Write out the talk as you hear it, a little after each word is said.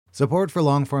Support for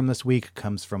Longform this week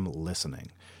comes from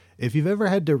listening. If you've ever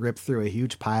had to rip through a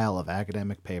huge pile of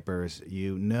academic papers,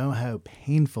 you know how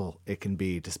painful it can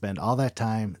be to spend all that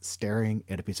time staring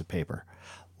at a piece of paper.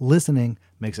 Listening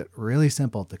makes it really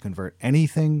simple to convert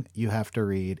anything you have to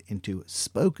read into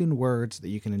spoken words that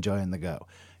you can enjoy on the go.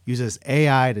 Uses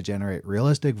AI to generate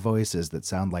realistic voices that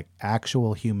sound like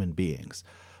actual human beings.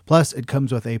 Plus, it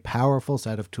comes with a powerful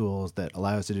set of tools that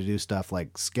allows you to do stuff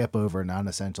like skip over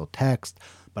non-essential text,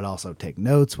 but also take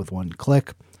notes with one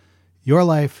click. Your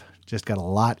life just got a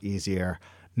lot easier.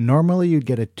 Normally, you'd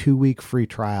get a 2-week free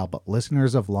trial, but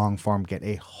listeners of Longform get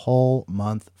a whole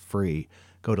month free.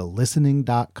 Go to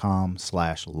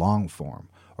listening.com/longform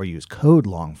or use code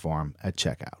longform at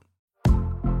checkout.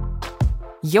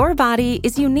 Your body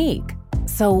is unique.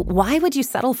 So why would you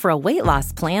settle for a weight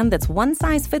loss plan that's one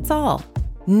size fits all?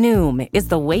 Noom is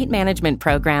the weight management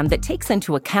program that takes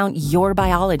into account your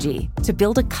biology to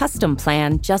build a custom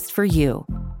plan just for you.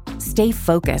 Stay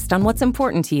focused on what's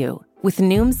important to you with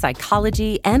Noom's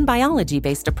psychology and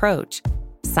biology-based approach.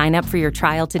 Sign up for your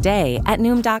trial today at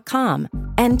Noom.com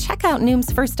and check out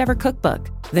Noom's first ever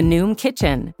cookbook, The Noom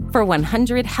Kitchen, for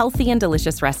 100 healthy and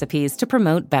delicious recipes to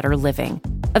promote better living.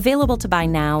 Available to buy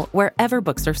now wherever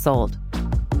books are sold.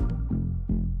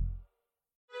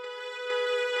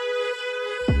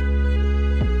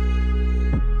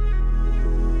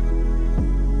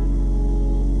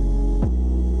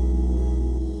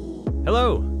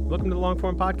 Hello, welcome to the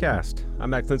Longform Podcast.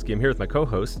 I'm Max Linsky. I'm here with my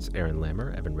co-hosts, Aaron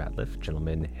Lammer, Evan Ratliff.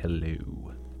 Gentlemen,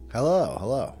 hello.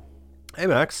 Hello. Hey,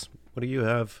 Max. What do you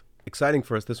have exciting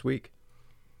for us this week?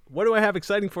 What do I have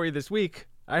exciting for you this week?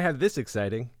 I have this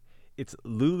exciting. It's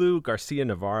Lulu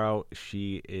Garcia-Navarro.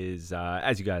 She is,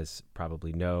 as you guys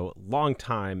probably know,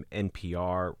 longtime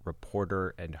NPR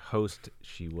reporter and host.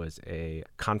 She was a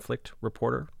conflict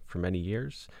reporter for many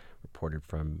years, reported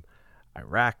from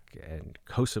Iraq and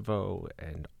Kosovo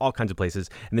and all kinds of places.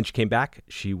 And then she came back.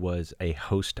 She was a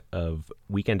host of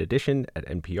Weekend Edition at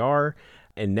NPR.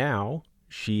 And now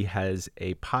she has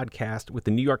a podcast with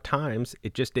the New York Times.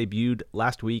 It just debuted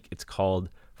last week. It's called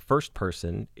First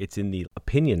Person. It's in the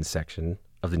opinion section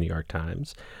of the New York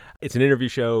Times. It's an interview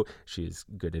show. She's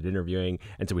good at interviewing.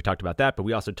 And so we talked about that, but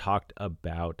we also talked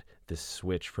about the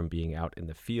switch from being out in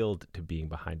the field to being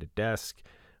behind a desk.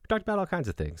 We talked about all kinds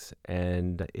of things,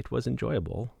 and it was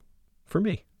enjoyable for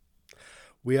me.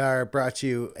 We are brought to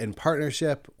you in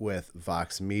partnership with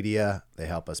Vox Media. They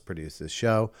help us produce this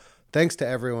show. Thanks to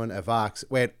everyone at Vox.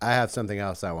 Wait, I have something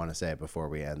else I want to say before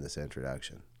we end this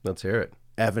introduction. Let's hear it.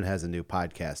 Evan has a new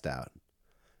podcast out.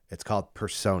 It's called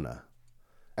Persona.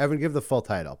 Evan, give the full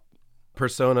title.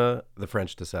 Persona, The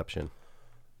French Deception.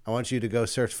 I want you to go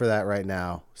search for that right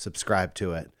now, subscribe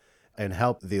to it, and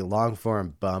help the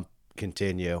long-form bump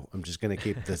continue. I'm just going to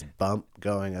keep this bump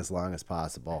going as long as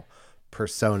possible.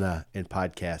 Persona in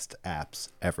podcast apps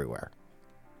everywhere.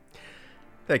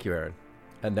 Thank you, Aaron.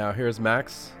 And now here's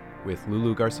Max with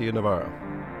Lulu Garcia-Navarro.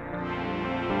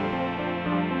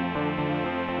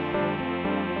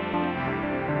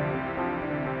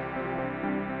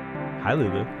 Hi,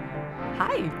 Lulu.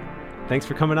 Hi. Thanks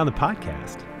for coming on the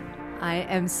podcast. I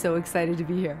am so excited to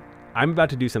be here. I'm about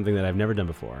to do something that I've never done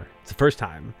before. It's the first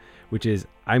time, which is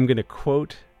I'm going to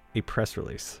quote a press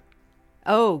release.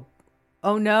 Oh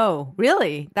no.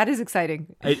 Really? That is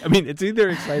exciting. I mean, it's either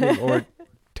exciting or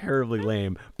terribly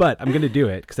lame, but I'm going to do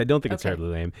it because I don't think it's terribly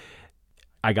lame.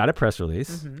 I got a press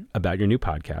release about your new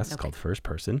podcast. It's called First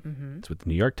Person. It's with the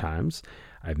New York Times.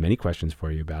 I have many questions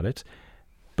for you about it.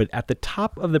 But at the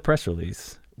top of the press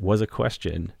release was a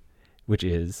question, which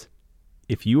is,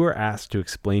 if you were asked to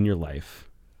explain your life,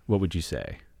 what would you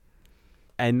say?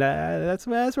 And that's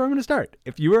where I'm going to start.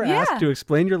 If you were asked to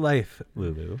explain your life,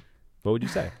 Lulu, what would you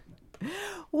say?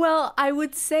 Well, I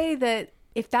would say that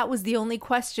if that was the only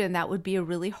question, that would be a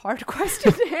really hard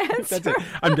question to answer. That's it.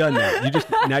 I'm done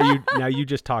now. You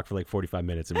just talk for like 45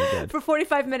 minutes and we're good. For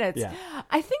 45 minutes. Yeah.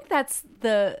 I think that's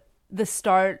the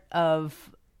start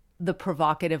of the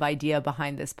provocative idea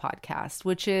behind this podcast,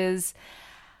 which is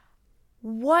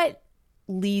what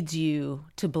leads you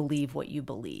to believe what you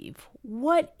believe?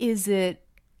 What is it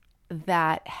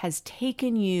that has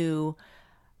taken you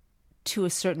to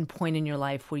a certain point in your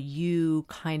life where you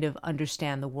kind of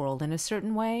understand the world in a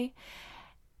certain way?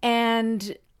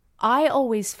 And I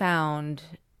always found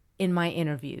in my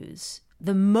interviews,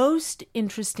 the most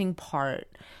interesting part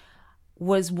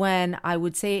was when I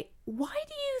would say, why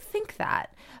do you think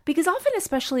that? Because often,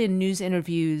 especially in news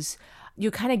interviews,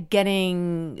 you're kind of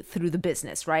getting through the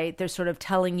business, right? They're sort of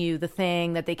telling you the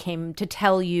thing that they came to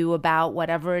tell you about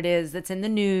whatever it is that's in the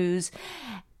news.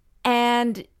 And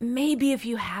And maybe if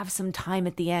you have some time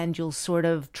at the end, you'll sort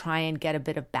of try and get a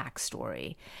bit of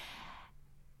backstory.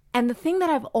 And the thing that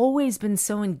I've always been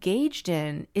so engaged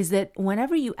in is that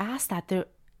whenever you ask that, there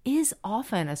is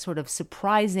often a sort of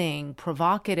surprising,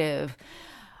 provocative,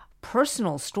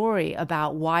 personal story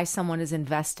about why someone is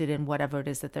invested in whatever it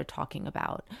is that they're talking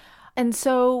about. And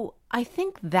so I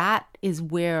think that is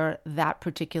where that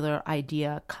particular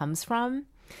idea comes from.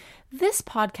 This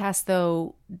podcast,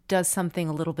 though, does something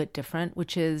a little bit different,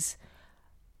 which is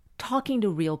talking to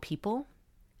real people.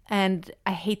 And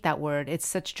I hate that word. It's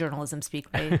such journalism speak,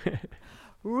 right?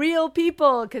 Real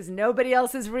people, because nobody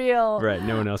else is real. Right.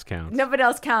 No one else counts. Nobody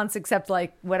else counts except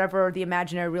like whatever the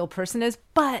imaginary real person is.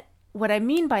 But what I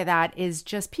mean by that is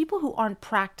just people who aren't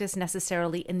practiced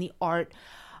necessarily in the art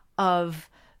of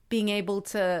being able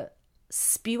to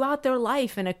spew out their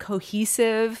life in a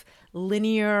cohesive,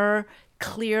 linear,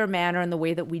 clear manner in the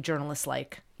way that we journalists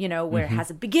like, you know, where it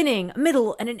has a beginning, a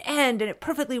middle, and an end, and it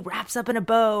perfectly wraps up in a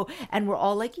bow, and we're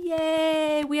all like,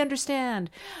 yay, we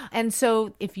understand. And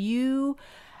so if you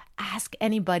ask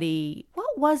anybody,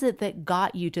 what was it that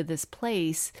got you to this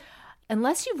place?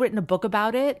 Unless you've written a book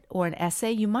about it or an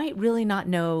essay, you might really not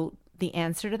know the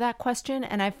answer to that question.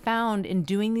 And I've found in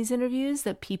doing these interviews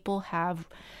that people have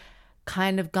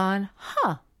kind of gone,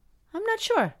 I'm not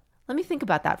sure. Let me think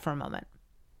about that for a moment.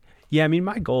 Yeah, I mean,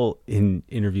 my goal in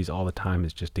interviews all the time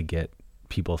is just to get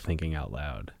people thinking out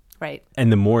loud. Right.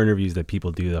 And the more interviews that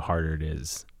people do, the harder it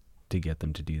is to get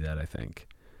them to do that, I think.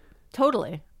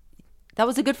 Totally. That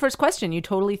was a good first question. You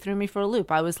totally threw me for a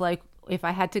loop. I was like, if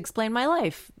I had to explain my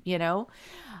life, you know,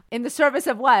 in the service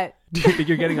of what? Do you think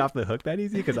you're getting off the hook that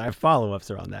easy? Because I have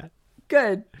follow-ups around that.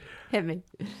 Good. Hit me.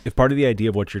 If part of the idea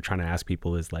of what you're trying to ask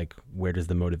people is like, where does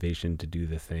the motivation to do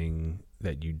the thing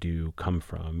that you do come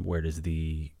from? Where does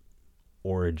the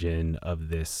origin of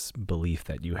this belief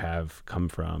that you have come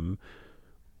from?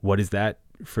 What is that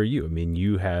for you? I mean,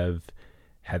 you have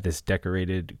had this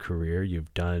decorated career.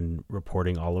 You've done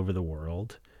reporting all over the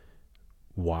world.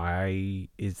 Why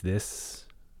is this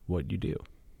what you do?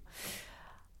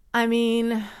 I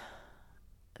mean,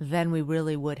 then we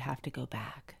really would have to go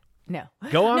back. No.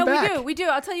 Go on back. No, we do.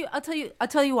 I'll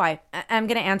tell you why. I'm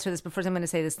going to answer this, but first I'm going to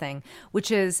say this thing,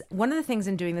 which is one of the things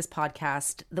in doing this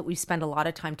podcast that we spend a lot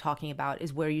of time talking about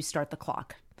is where you start the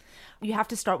clock. You have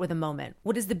to start with a moment.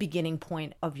 What is the beginning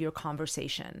point of your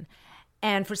conversation?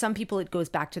 And for some people, it goes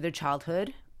back to their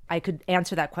childhood. I could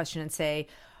answer that question and say,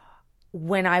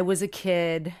 when I was a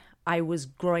kid, I was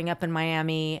growing up in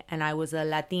Miami and I was a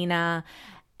Latina.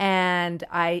 And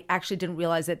I actually didn't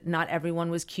realize that not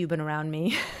everyone was Cuban around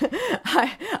me.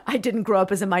 I didn't grow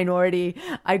up as a minority.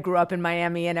 I grew up in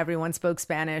Miami and everyone spoke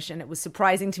Spanish. And it was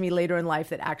surprising to me later in life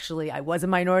that actually I was a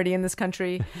minority in this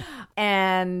country.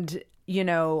 And, you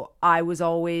know, I was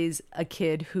always a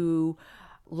kid who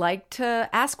liked to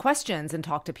ask questions and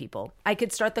talk to people. I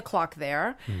could start the clock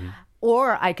there.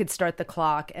 Or I could start the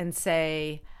clock and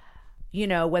say, you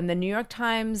know, when the New York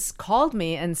Times called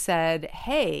me and said,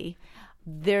 hey,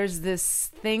 there's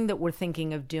this thing that we're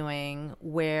thinking of doing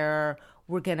where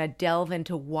we're going to delve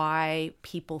into why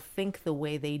people think the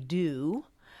way they do.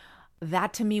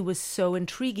 That to me was so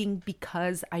intriguing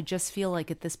because I just feel like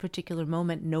at this particular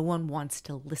moment, no one wants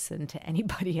to listen to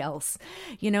anybody else.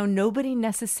 You know, nobody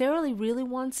necessarily really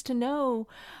wants to know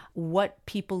what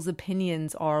people's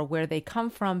opinions are, where they come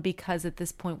from, because at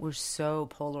this point we're so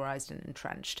polarized and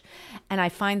entrenched. And I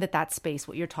find that space,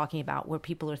 what you're talking about, where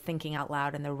people are thinking out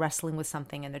loud and they're wrestling with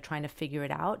something and they're trying to figure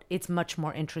it out, it's much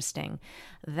more interesting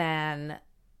than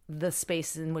the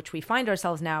space in which we find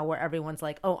ourselves now, where everyone's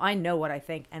like, oh, I know what I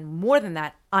think. And more than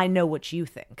that, I know what you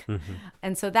think.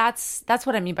 And so that's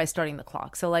what I mean by starting the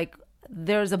clock. So like,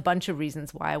 there's a bunch of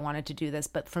reasons why I wanted to do this.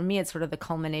 But for me, it's sort of the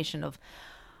culmination of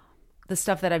the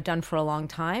stuff that I've done for a long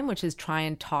time, which is try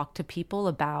and talk to people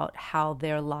about how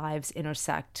their lives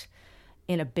intersect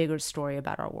in a bigger story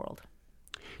about our world.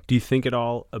 Do you think at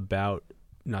all about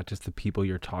not just the people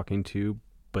you're talking to,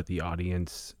 but the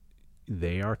audience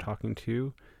they are talking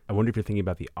to? I wonder if you're thinking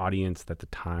about the audience that the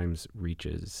Times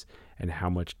reaches and how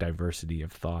much diversity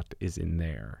of thought is in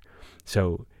there.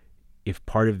 So if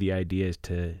part of the idea is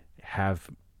to have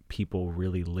people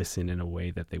really listen in a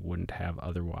way that they wouldn't have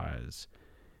otherwise,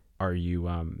 are you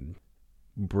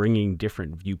bringing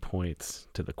different viewpoints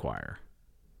to the choir?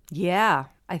 Yeah,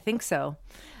 I think so.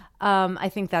 I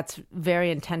think that's very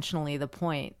intentionally the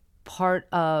point. Part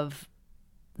of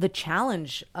the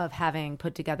challenge of having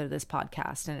put together this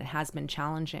podcast, and it has been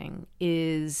challenging,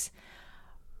 is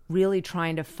really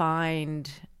trying to find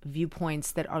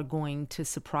viewpoints that are going to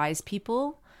surprise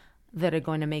people, that are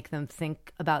going to make them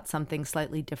think about something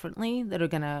slightly differently, that are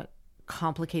going to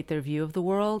complicate their view of the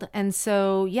world. And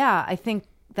so, yeah, I think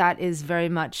that is very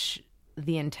much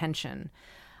the intention.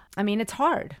 I mean, it's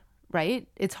hard, right?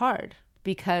 It's hard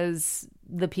because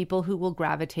the people who will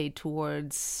gravitate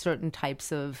towards certain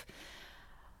types of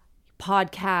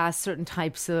podcasts, certain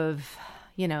types of,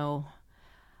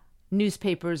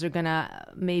 newspapers are going to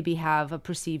maybe have a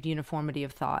perceived uniformity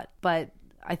of thought. But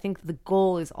I think the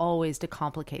goal is always to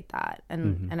complicate that.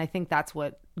 And I think that's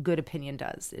what good opinion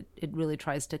does. It really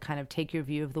tries to kind of take your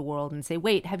view of the world and say,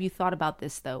 wait, have you thought about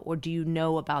this though? Or do you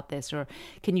know about this? Or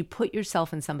can you put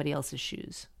yourself in somebody else's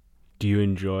shoes? Do you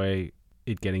enjoy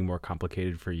it getting more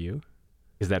complicated for you?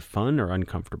 Is that fun or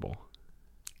uncomfortable?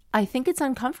 I think it's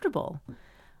uncomfortable.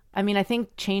 I mean, I think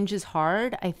change is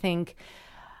hard. I think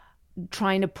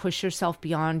trying to push yourself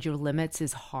beyond your limits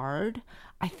is hard.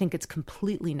 I think it's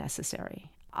completely necessary.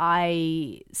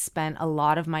 I spent a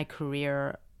lot of my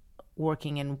career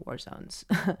working in war zones,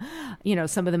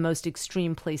 some of the most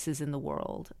extreme places in the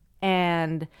world.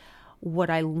 And what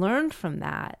I learned from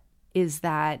that is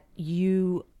that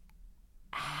you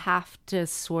have to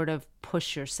sort of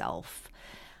push yourself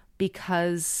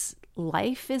because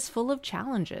life is full of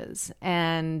challenges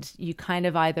and you kind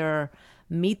of either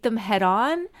meet them head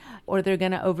on or they're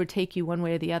going to overtake you one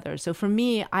way or the other. So for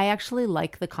me, I actually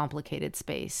like the complicated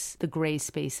space, the gray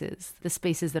spaces, the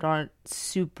spaces that aren't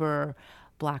super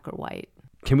black or white.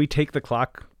 Can we take the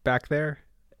clock back there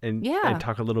and Yeah.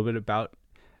 talk a little bit about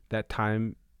that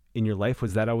time in your life?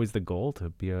 Was that always the goal, to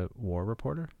be a war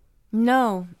reporter?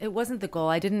 No, it wasn't the goal.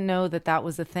 I didn't know that that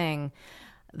was the thing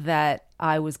that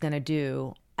I was going to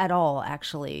do at all,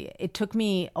 actually. It took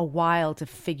me a while to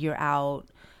figure out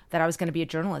that I was going to be a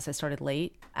journalist. I started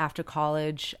late. After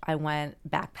college, I went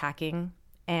backpacking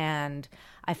and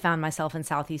I found myself in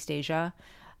Southeast Asia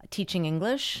teaching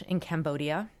English in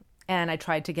Cambodia. And I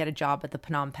tried to get a job at the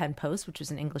Phnom Penh Post, which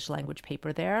was an English language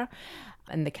paper there,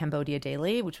 and the Cambodia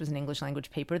Daily, which was an English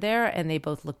language paper there. And they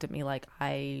both looked at me like,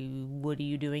 what are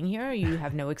you doing here? You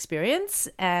have no experience.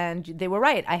 And they were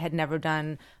right. I had never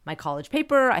done my college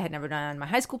paper. I had never done my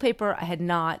high school paper. I had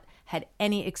not had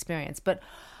any experience. But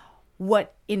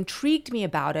what intrigued me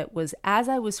about it was as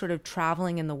I was sort of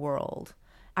traveling in the world,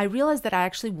 I realized that I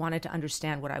actually wanted to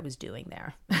understand what I was doing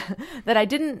there, that I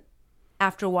didn't,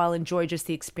 after a while, enjoy just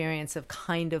the experience of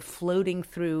kind of floating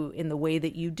through in the way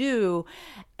that you do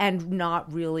and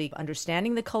not really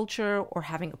understanding the culture or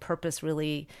having a purpose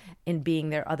really in being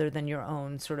there other than your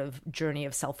own sort of journey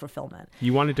of self-fulfillment.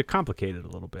 You wanted to complicate it a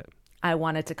little bit. I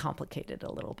wanted to complicate it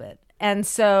a little bit. And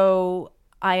so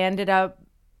I ended up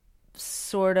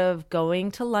sort of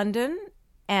going to London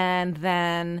and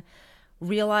then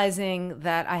realizing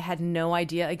that I had no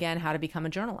idea, again, how to become a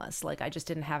journalist. Like, I just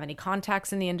didn't have any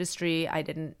contacts in the industry. I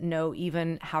didn't know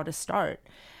even how to start.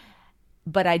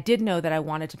 But I did know that I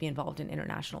wanted to be involved in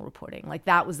international reporting. Like,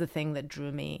 that was the thing that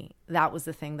drew me. That was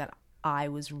the thing that I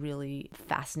was really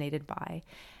fascinated by.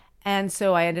 And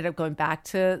so I ended up going back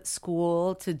to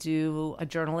school to do a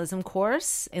journalism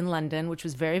course in London, which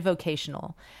was very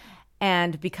vocational.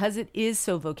 And because it is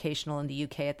so vocational in the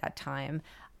UK at that time,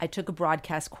 I took a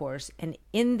broadcast course. And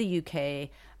in the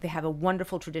UK, they have a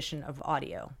wonderful tradition of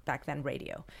audio, back then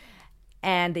radio.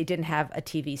 And they didn't have a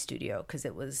TV studio because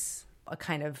it was a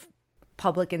kind of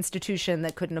public institution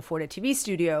that couldn't afford a TV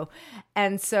studio.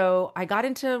 And so I got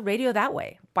into radio that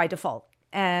way by default.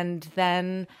 And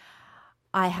then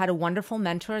I had a wonderful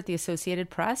mentor at the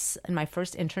Associated Press in my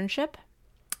first internship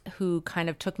who kind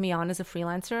of took me on as a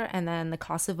freelancer. And then the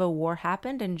Kosovo War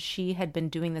happened and she had been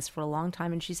doing this for a long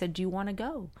time. And she said, do you want to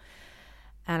go?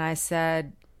 And I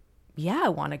said, yeah, I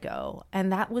want to go.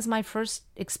 And that was my first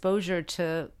exposure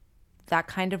to that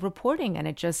kind of reporting. And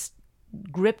it just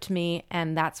gripped me.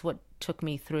 And that's what took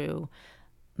me through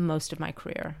most of my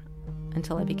career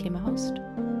until I became a host.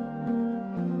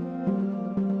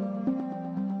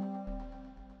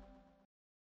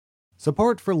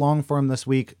 Support for Longform this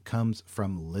week comes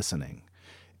from listening.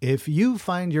 If you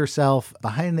find yourself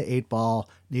behind the eight ball,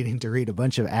 needing to read a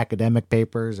bunch of academic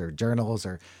papers or journals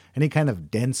or any kind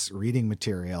of dense reading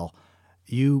material,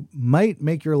 you might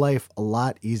make your life a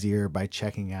lot easier by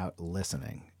checking out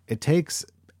listening. It takes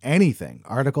anything,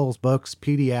 articles, books,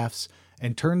 PDFs,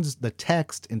 and turns the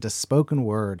text into spoken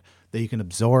word that you can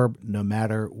absorb no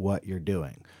matter what you're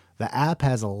doing. The app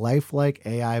has lifelike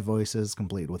AI voices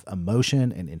complete with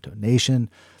emotion and intonation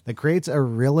that creates a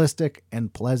realistic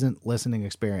and pleasant listening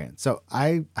experience. So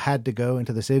I had to go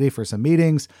into the city for some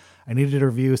meetings. I needed to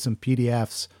review some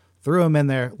PDFs, threw them in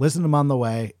there, listened to them on the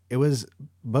way. It was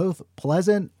both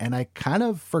pleasant and I kind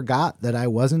of forgot that I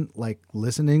wasn't like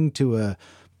listening to a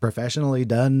professionally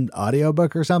done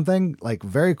audiobook or something. Like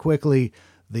very quickly,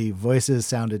 The voices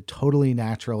sounded totally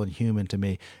natural and human to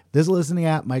me. This listening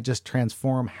app might just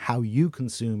transform how you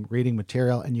consume reading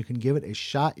material, and you can give it a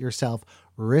shot yourself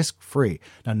risk-free.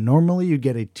 Now, normally you'd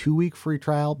get a 2-week free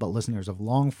trial, but listeners of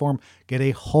Longform get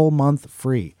a whole month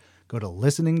free. Go to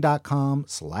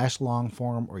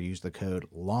listening.com/longform or use the code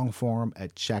longform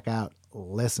at checkout.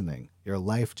 Listening. Your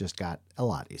life just got a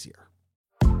lot easier.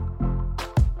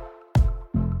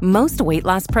 Most weight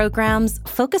loss programs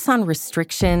focus on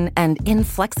restriction and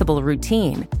inflexible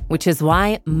routine, which is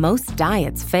why most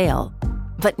diets fail.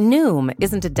 But Noom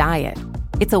isn't a diet.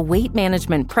 It's a weight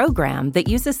management program that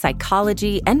uses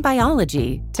psychology and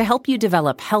biology to help you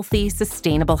develop healthy,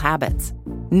 sustainable habits.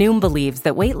 Noom believes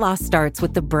that weight loss starts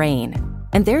with the brain,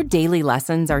 and their daily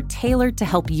lessons are tailored to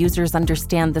help users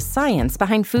understand the science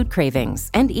behind food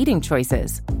cravings and eating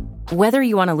choices. Whether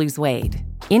you want to lose weight,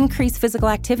 increase physical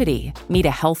activity, meet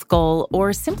a health goal,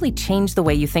 or simply change the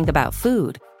way you think about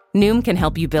food, Noom can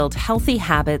help you build healthy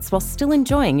habits while still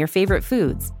enjoying your favorite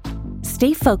foods.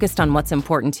 Stay focused on what's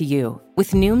important to you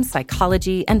with Noom's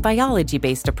psychology and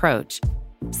biology-based approach.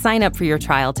 Sign up for your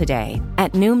trial today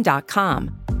at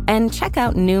Noom.com and check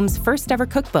out Noom's first ever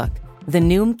cookbook, The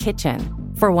Noom Kitchen,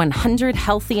 for 100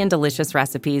 healthy and delicious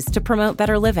recipes to promote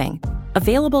better living.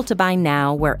 Available to buy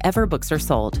now wherever books are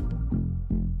sold.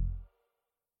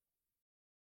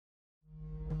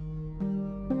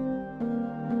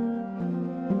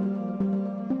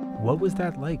 What was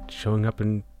that like showing up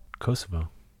in Kosovo?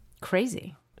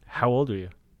 Crazy. How old were you?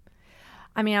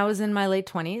 I mean, I was in my late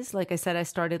 20s. Like I said, I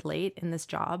started late in this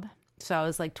job. So I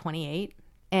was like 28.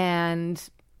 And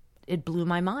it blew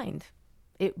my mind.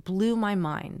 It blew my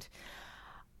mind.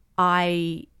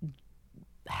 I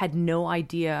had no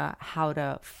idea how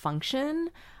to function.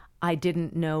 I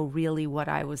didn't know really what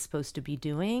I was supposed to be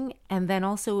doing. And then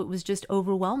also it was just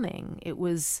overwhelming. It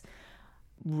was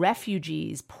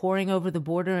refugees pouring over the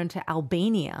border into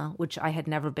Albania, which I had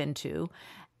never been to.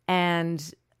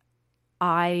 And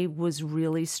I was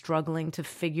really struggling to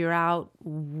figure out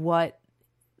what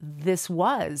this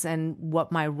was and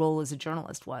what my role as a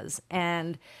journalist was.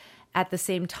 And at the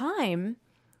same time,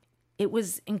 it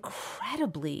was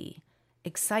incredibly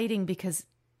exciting because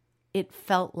it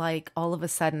felt like all of a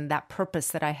sudden that purpose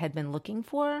that I had been looking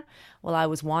for while I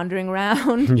was wandering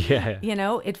around, Yeah. you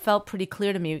know, it felt pretty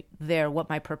clear to me there what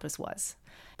my purpose was.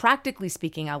 Practically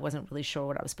speaking, I wasn't really sure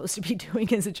what I was supposed to be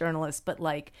doing as a journalist, but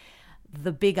like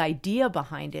the big idea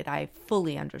behind it, I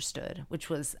fully understood, which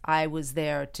was I was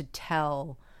there to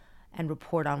tell and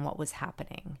report on what was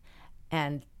happening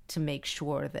and to make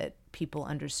sure that people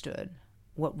understood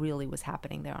what really was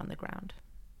happening there on the ground.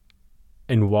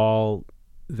 And while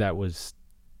that was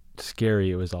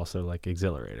scary, it was also like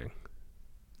exhilarating.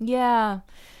 Yeah.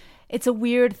 It's a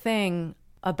weird thing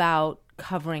about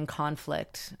covering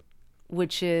conflict,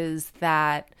 which is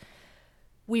that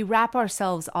we wrap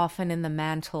ourselves often in the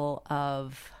mantle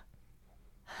of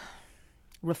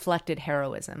reflected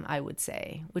heroism, I would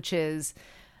say, which is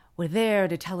we're there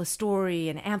to tell a story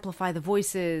and amplify the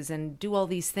voices and do all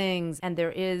these things. And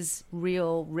there is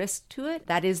real risk to it.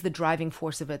 That is the driving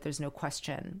force of it. There's no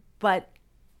question. But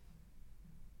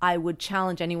I would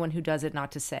challenge anyone who does it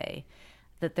not to say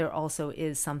that there also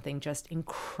is something just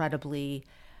incredibly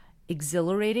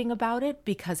exhilarating about it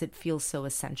because it feels so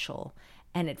essential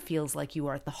and it feels like you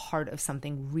are at the heart of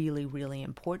something really, really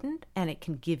important, and it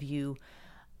can give you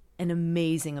an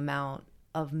amazing amount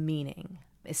of meaning,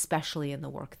 especially in the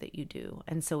work that you do.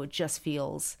 And so it just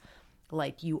feels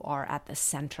like you are at the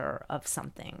center of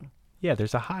something. Yeah,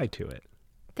 there's a high to it.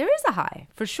 There is a high,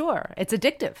 for sure. It's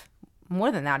addictive.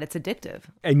 More than that, it's addictive.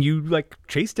 And you like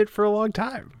chased it for a long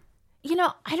time. You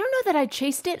know, I don't know that I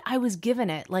chased it. I was given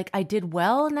it. Like I did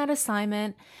well in that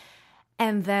assignment.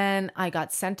 And then I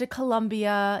got sent to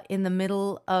Colombia in the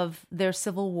middle of their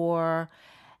civil war.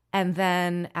 And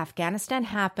then Afghanistan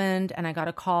happened and I got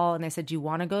a call and they said, "Do you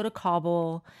want to go to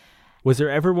Kabul?" Was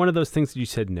there ever one of those things that you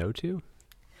said no to?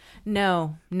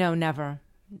 No, never.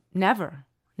 Never.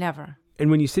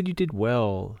 And when you said you did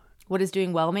well, What does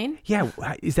doing well mean? yeah,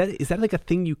 is that like a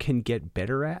thing you can get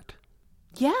better at?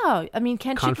 Yeah. I mean,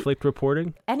 Conflict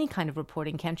reporting? any kind of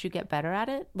reporting, can't you get better at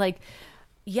it? Like,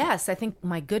 yes, I think,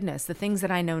 my goodness, the things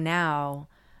that I know now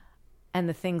and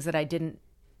the things that I didn't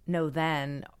know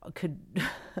then could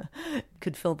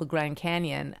fill the Grand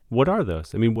Canyon. What are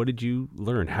those? I mean, what did you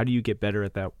learn? How do you get better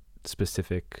at that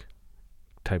specific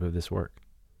type of this work?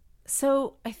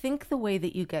 So I think the way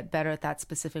that you get better at that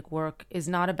specific work is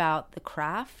not about the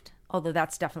craft, although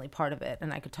that's definitely part of it,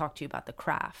 and I could talk to you about the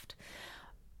craft.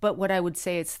 But what I would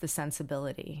say, it's the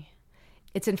sensibility.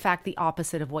 It's in fact the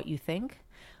opposite of what you think,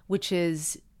 which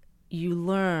is you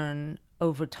learn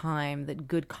over time that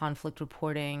good conflict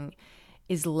reporting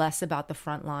is less about the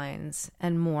front lines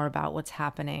and more about what's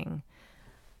happening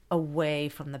away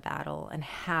from the battle and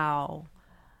how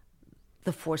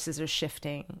the forces are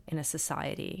shifting in a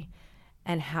society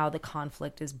and how the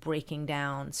conflict is breaking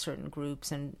down certain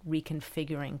groups and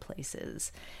reconfiguring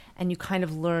places. And you kind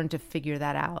of learn to figure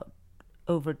that out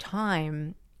over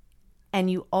time. And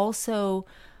you also,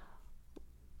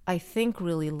 I think,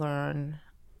 really learn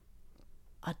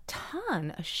a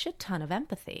shit ton of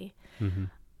empathy. Mm-hmm.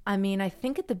 I mean, I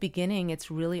think at the beginning it's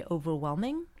really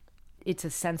overwhelming. It's a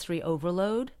sensory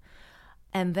overload.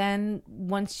 And then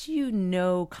once you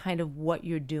know kind of what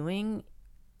you're doing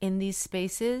in these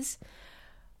spaces,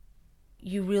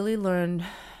 you really learn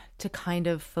to kind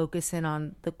of focus in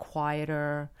on the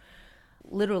quieter,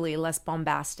 literally less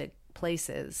bombastic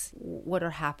places. What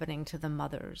are happening to the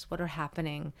mothers? What are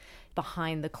happening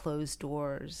behind the closed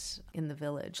doors in the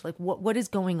village? Like what is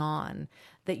going on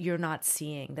that you're not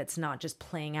seeing, that's not just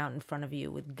playing out in front of you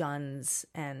with guns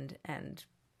and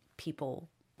people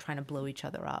trying to blow each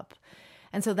other up.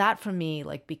 And so that for me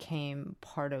like became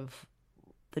part of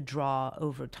the draw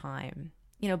over time.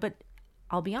 But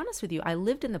I'll be honest with you, I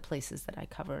lived in the places that I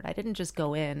covered. I didn't just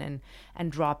go in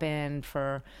and drop in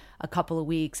for a couple of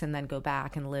weeks and then go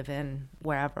back and live in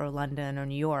wherever, London or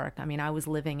New York. I mean, I was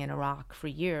living in Iraq for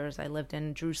years. I lived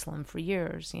in Jerusalem for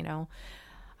years,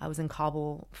 I was in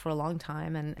Kabul for a long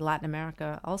time, and Latin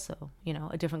America also,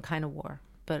 a different kind of war,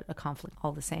 but a conflict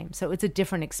all the same. So it's a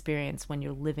different experience when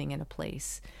you're living in a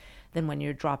place than when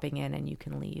you're dropping in and you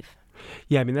can leave.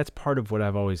 Yeah, I mean, that's part of what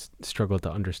I've always struggled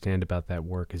to understand about that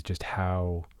work is just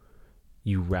how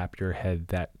you wrap your head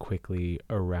that quickly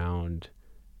around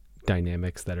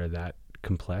dynamics that are that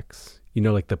complex.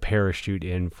 Like the parachute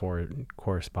in for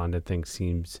correspondent thing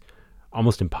seems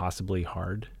almost impossibly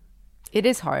hard. It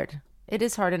is hard. It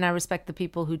is hard, and I respect the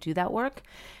people who do that work.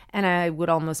 And I would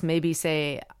almost maybe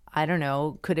say, I don't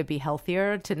know, could it be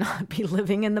healthier to not be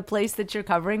living in the place that you're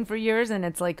covering for years and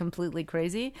it's like completely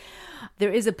crazy? There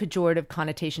is a pejorative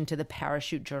connotation to the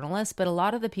parachute journalist, but a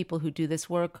lot of the people who do this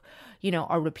work,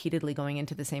 are repeatedly going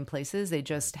into the same places. They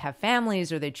just have families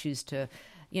or they choose to,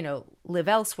 live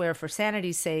elsewhere for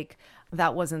sanity's sake.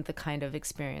 That wasn't the kind of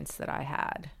experience that I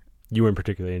had. You weren't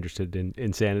particularly interested in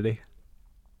insanity?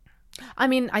 I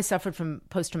mean, I suffered from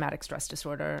post-traumatic stress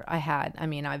disorder.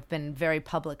 I've been very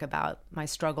public about my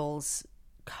struggles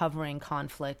covering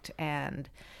conflict and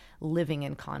living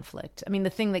in conflict. I mean, the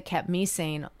thing that kept me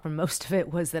sane for most of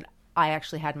it was that I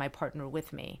actually had my partner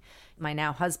with me. My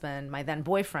now husband, my then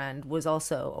boyfriend, was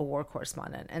also a war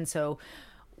correspondent. And so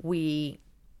we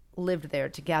lived there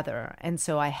together. And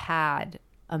so I had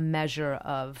a measure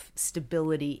of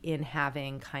stability in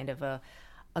having kind of a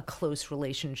close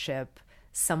relationship,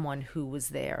 someone who was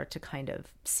there to kind of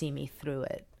see me through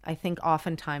it. I think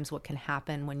oftentimes what can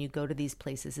happen when you go to these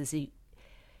places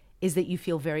is that you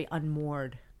feel very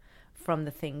unmoored from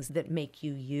the things that make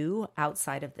you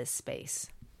outside of this space.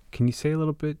 Can you say a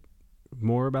little bit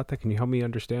more about that? Can you help me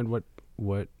understand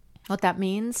what that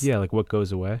means? Yeah, like what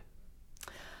goes away?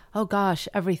 Oh gosh,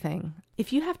 everything.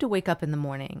 If you have to wake up in the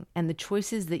morning and the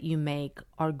choices that you make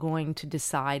are going to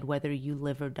decide whether you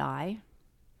live or die,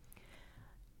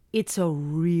 it's a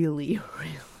really,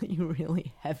 really,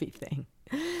 really heavy thing,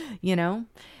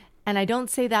 And I don't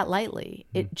say that lightly.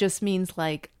 It just means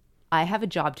like I have a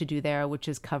job to do there, which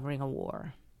is covering a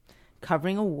war.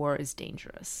 Covering a war is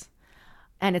dangerous.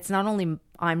 And it's not only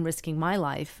I'm risking my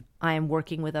life, I am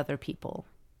working with other people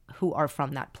who are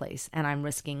from that place, and I'm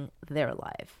risking their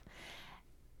life.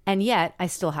 And yet I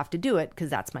still have to do it because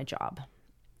that's my job.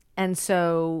 And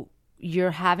so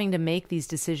you're having to make these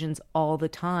decisions all the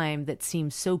time that seem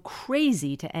so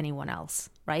crazy to anyone else,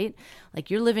 right?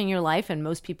 Like you're living your life and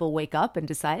most people wake up and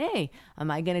decide, hey, am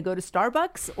I going to go to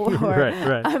Starbucks or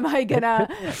right. am I going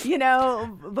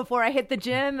to, before I hit the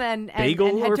gym and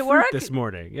bagel head or to fruit work this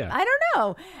morning? Yeah. I don't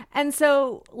know. And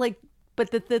so like, but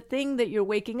the thing that you're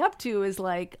waking up to is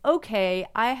like, okay,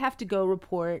 I have to go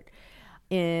report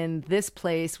in this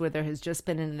place where there has just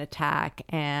been an attack,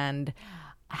 and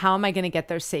how am I going to get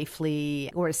there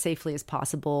safely or as safely as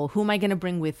possible? Who am I going to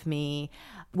bring with me?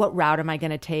 What route am I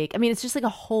going to take? I mean, it's just like a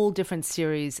whole different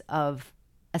series of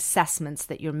assessments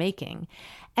that you're making.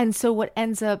 And so what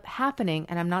ends up happening,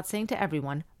 and I'm not saying to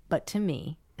everyone, but to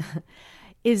me,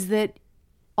 is that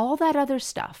all that other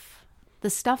stuff, the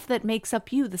stuff that makes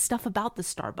up you, the stuff about the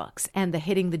Starbucks and the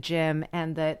hitting the gym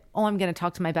and that, I'm going to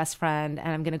talk to my best friend and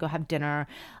I'm going to go have dinner,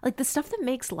 like the stuff that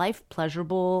makes life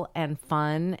pleasurable and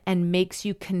fun and makes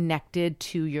you connected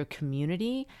to your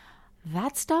community,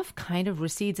 that stuff kind of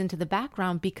recedes into the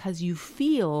background because you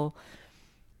feel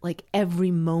like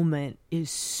every moment is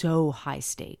so high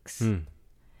stakes.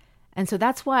 And so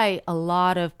that's why a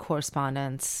lot of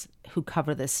correspondents who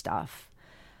cover this stuff,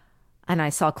 and I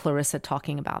saw Clarissa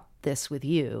talking about this with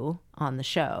you on the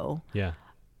show, Yeah.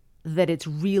 that it's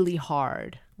really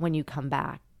hard when you come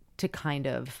back to kind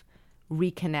of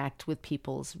reconnect with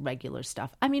people's regular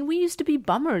stuff. I mean, we used to be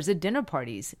bummers at dinner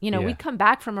parties. You know, Yeah. we'd come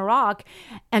back from Iraq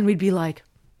and we'd be like,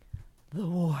 the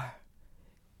war,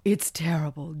 it's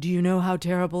terrible. Do you know how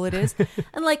terrible it is?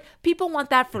 And like, people want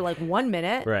that for like 1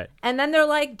 minute. Right. And then they're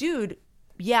like, dude,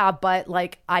 yeah, but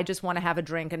like, I just want to have a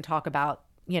drink and talk about,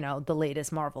 you know, the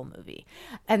latest Marvel movie.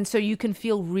 And so you can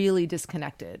feel really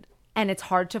disconnected. And it's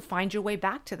hard to find your way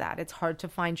back to that. It's hard to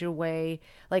find your way,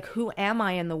 like, who am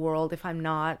I in the world if I'm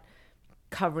not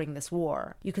covering this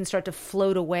war? You can start to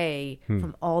float away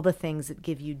from all the things that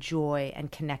give you joy and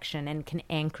connection and can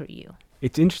anchor you.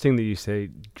 It's interesting that you say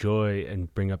joy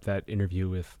and bring up that interview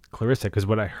with Clarissa, because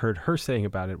what I heard her saying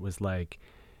about it was like,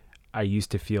 I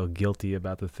used to feel guilty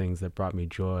about the things that brought me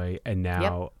joy, and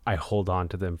now I hold on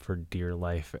to them for dear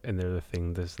life, and they're the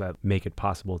things that make it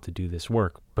possible to do this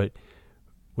work. But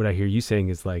what I hear you saying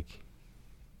is like,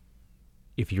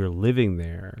 if you're living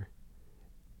there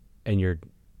and you're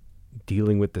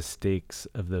dealing with the stakes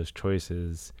of those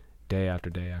choices day after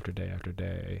day after day after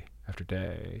day after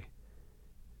day,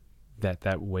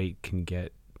 that weight can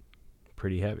get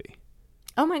pretty heavy.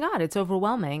 Oh my God, it's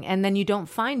overwhelming. And then you don't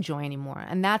find joy anymore.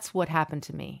 And that's what happened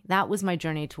to me. That was my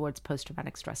journey towards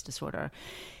post-traumatic stress disorder.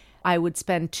 I would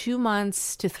spend 2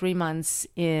 months to 3 months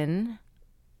in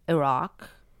Iraq.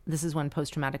 This is when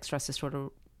post-traumatic stress disorder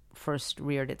first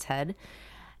reared its head.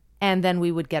 And then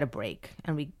we would get a break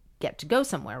and we get to go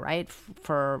somewhere, right?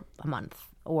 For a month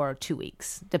or 2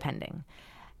 weeks, depending.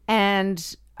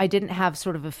 And I didn't have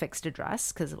sort of a fixed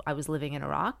address because I was living in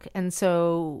Iraq. And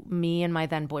so me and my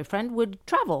then boyfriend would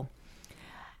travel.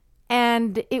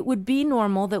 And it would be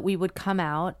normal that we would come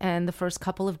out and the first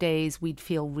couple of days we'd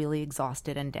feel really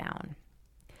exhausted and down.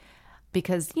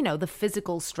 Because, you know, the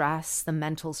physical stress, the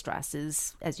mental stress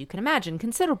is, as you can imagine,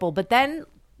 considerable. But then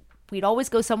we'd always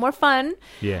go somewhere fun.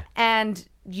 Yeah. And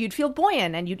you'd feel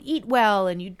buoyant and you'd eat well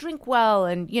and you'd drink well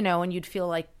and, you know, and you'd feel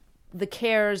like the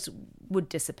cares would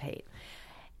dissipate.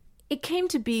 It came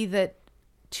to be that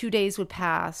 2 days would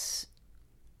pass,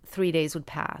 3 days would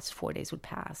pass, 4 days would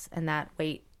pass, and that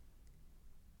weight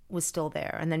was still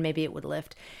there. And then maybe it would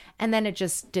lift. And then it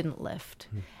just didn't lift.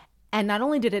 And not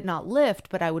only did it not lift,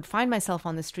 but I would find myself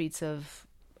on the streets of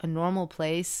a normal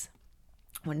place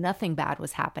where nothing bad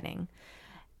was happening.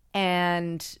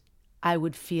 And I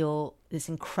would feel this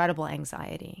incredible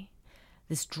anxiety.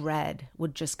 This dread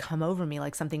would just come over me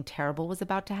like something terrible was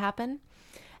about to happen.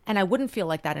 And I wouldn't feel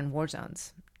like that in war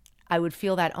zones. I would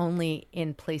feel that only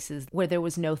in places where there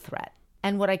was no threat.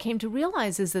 And what I came to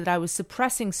realize is that I was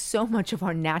suppressing so much of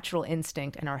our natural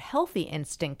instinct and our healthy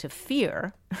instinct to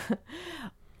fear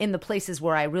in the places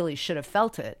where I really should have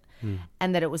felt it,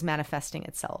 and that it was manifesting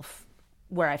itself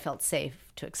where I felt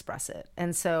safe to express it.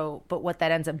 And so, but what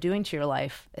that ends up doing to your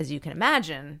life, as you can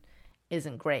imagine,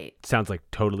 isn't great. Sounds like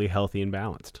totally healthy and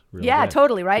balanced. Really Yeah, good.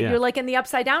 totally, right? Yeah. You're like in the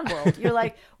upside down world. You're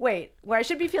like, wait, where I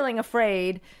should be feeling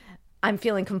afraid, I'm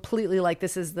feeling completely like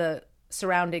this is the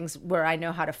surroundings where I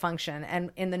know how to function.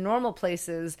 And in the normal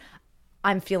places,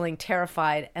 I'm feeling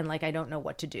terrified and like I don't know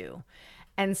what to do.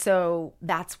 And so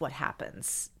that's what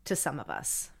happens to some of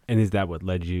us. And is that what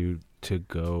led you to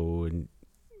go and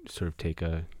sort of take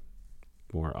a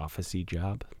more office-y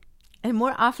job? A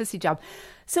more office-y job.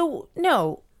 So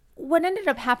no, what ended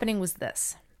up happening was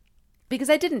this. Because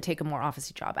I didn't take a more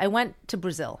office-y job. I went to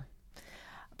Brazil.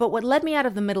 But what led me out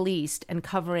of the Middle East and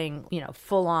covering, you know,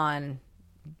 full-on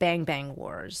bang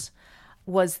wars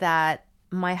was that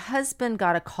my husband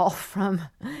got a call from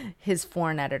his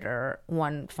foreign editor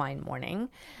one fine morning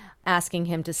asking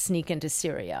him to sneak into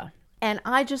Syria. And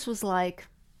I just was like,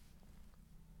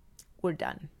 we're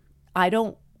done. I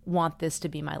don't want this to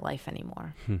be my life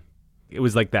anymore. It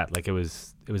was like that. Like it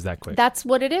was that quick. That's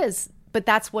what it is. But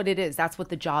that's what it is. That's what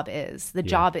the job is. The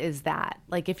job is that.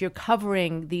 Like if you're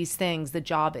covering these things, the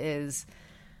job is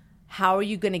how are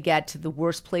you going to get to the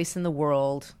worst place in the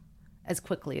world as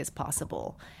quickly as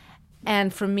possible?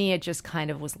 And for me, it just kind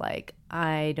of was like,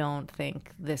 I don't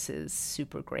think this is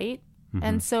super great.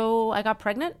 And so I got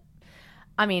pregnant.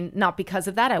 I mean, not because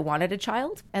of that. I wanted a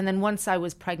child. And then once I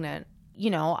was pregnant, you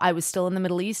know, I was still in the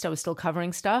Middle East. I was still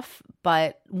covering stuff.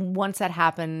 But once that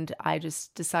happened, I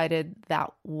just decided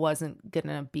that wasn't going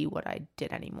to be what I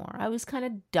did anymore. I was kind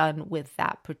of done with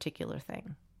that particular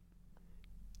thing.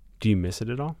 Do you miss it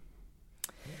at all?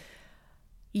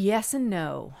 Yes and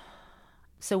no.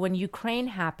 So when Ukraine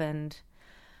happened,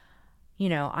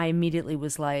 I immediately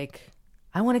was like,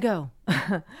 I want to go.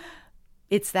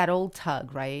 It's that old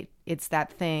tug, right? It's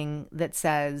that thing that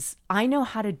says, I know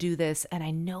how to do this and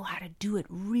I know how to do it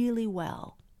really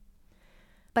well.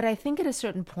 But I think at a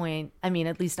certain point,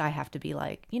 at least I have to be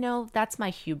like, that's my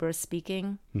hubris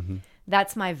speaking. Mm-hmm.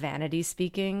 That's my vanity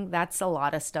speaking. That's a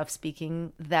lot of stuff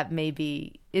speaking that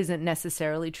maybe isn't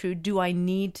necessarily true. Do I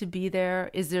need to be there?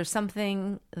 Is there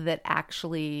something that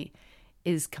actually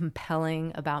is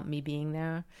compelling about me being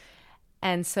there?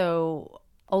 And so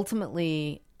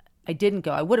ultimately, I didn't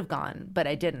go. I would have gone, but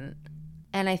I didn't.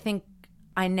 And I think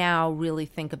I now really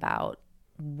think about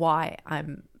why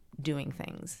I'm doing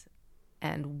things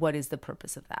and what is the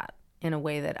purpose of that in a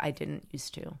way that I didn't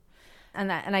used to.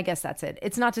 And I guess that's it.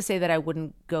 It's not to say that I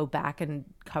wouldn't go back and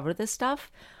cover this stuff,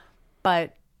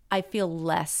 but I feel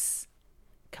less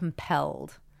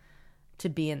compelled to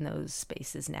be in those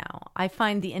spaces now. I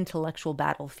find the intellectual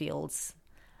battlefields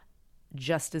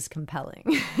just as compelling.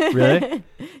 Really?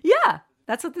 Yeah,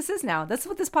 that's what this is now. That's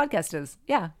what this podcast is.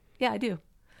 Yeah, I do.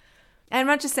 And I'm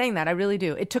not just saying that. I really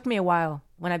do. It took me a while.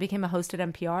 When I became a host at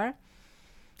NPR,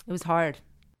 it was hard.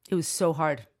 It was so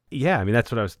hard. Yeah, that's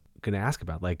what I was going to ask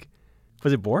about. Like,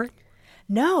 was it boring?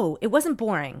 No, it wasn't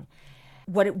boring.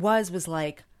 What it was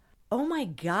like, oh my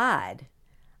God,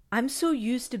 I'm so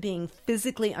used to being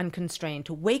physically unconstrained,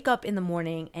 to wake up in the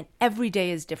morning and every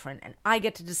day is different and I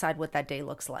get to decide what that day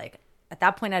looks like. At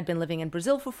that point, I'd been living in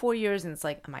Brazil for 4 years, and it's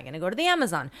like, am I going to go to the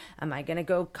Amazon? Am I going to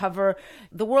go cover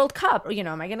the World Cup? Or,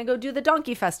 am I going to go do the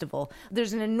Donkey Festival?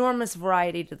 There's an enormous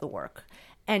variety to the work,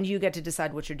 and you get to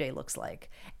decide what your day looks like.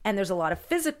 And there's a lot of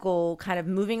physical kind of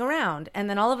moving around. And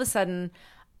then all of a sudden,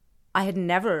 I had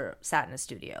never sat in a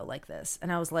studio like this.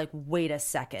 And I was like, wait a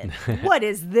second. What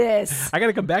is this? I got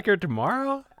to come back here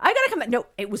tomorrow? I got to come back. No,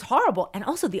 it was horrible. And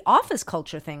also the office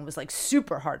culture thing was like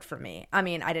super hard for me. I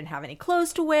didn't have any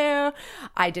clothes to wear.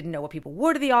 I didn't know what people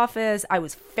wore to the office. I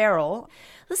was feral.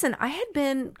 Listen, I had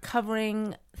been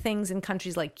covering things in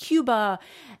countries like Cuba,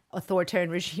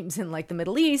 authoritarian regimes in like the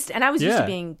Middle East. And I was used to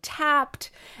being tapped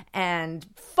and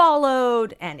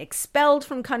followed and expelled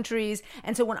from countries.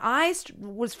 And so when I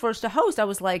was first a host, I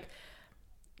was like,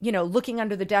 looking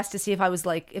under the desk to see if I was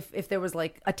like, if there was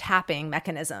like a tapping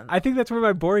mechanism. I think that's where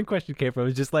my boring question came from.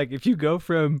 It's just like, if you go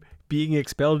from being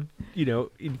expelled,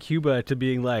 in Cuba to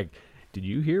being like, did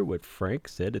you hear what Frank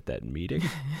said at that meeting?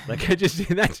 Like, that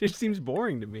just seems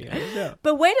boring to me. I don't know.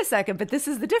 But wait a second, but this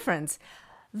is the difference.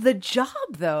 The job,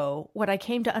 though, what I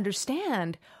came to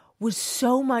understand was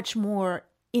so much more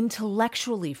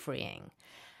intellectually freeing.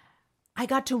 I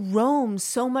got to roam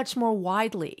so much more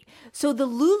widely. So the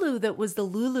Lulu that was the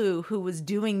Lulu who was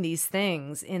doing these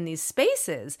things in these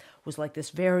spaces was like this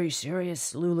very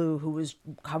serious Lulu who was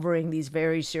covering these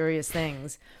very serious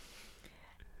things.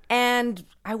 And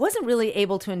I wasn't really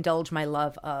able to indulge my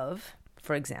love of,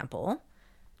 for example,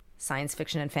 science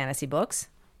fiction and fantasy books,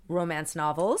 romance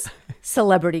novels,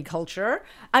 celebrity culture.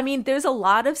 There's a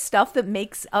lot of stuff that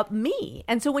makes up me.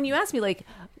 And so when you ask me, like,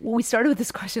 when we started with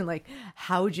this question, like,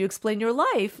 how would you explain your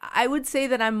life? I would say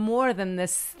that I'm more than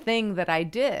this thing that I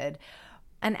did.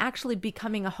 And actually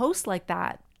becoming a host like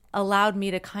that allowed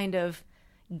me to kind of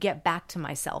get back to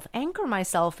myself, anchor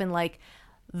myself in like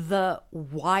the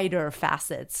wider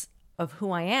facets of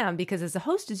who I am. Because as a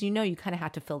host, as you know, you kind of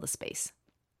had to fill the space.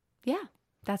 Yeah,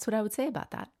 that's what I would say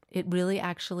about that. It really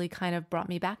actually kind of brought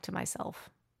me back to myself.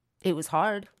 It was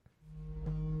hard,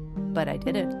 but I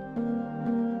did it.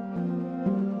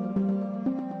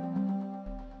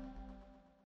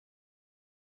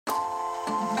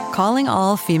 Calling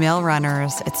all female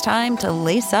runners, it's time to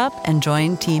lace up and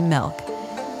join Team Milk.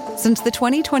 Since the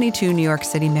 2022 New York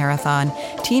City Marathon,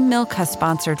 Team Milk has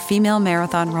sponsored female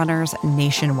marathon runners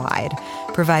nationwide,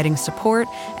 providing support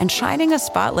and shining a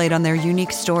spotlight on their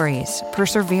unique stories,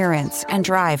 perseverance, and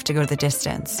drive to go the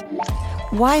distance.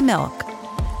 Why milk?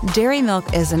 Dairy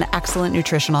milk is an excellent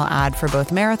nutritional add for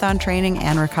both marathon training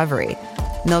and recovery.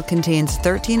 Milk contains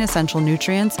 13 essential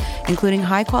nutrients, including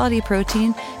high-quality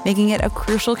protein, making it a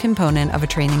crucial component of a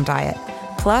training diet.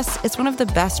 Plus, it's one of the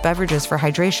best beverages for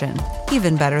hydration,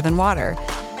 even better than water.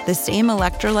 The same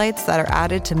electrolytes that are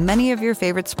added to many of your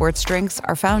favorite sports drinks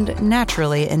are found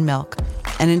naturally in milk.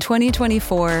 And in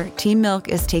 2024, Team Milk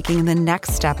is taking the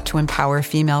next step to empower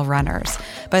female runners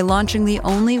by launching the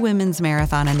only women's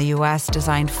marathon in the U.S.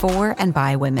 designed for and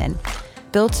by women.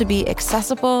 Built to be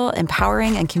accessible,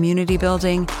 empowering, and community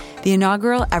building, the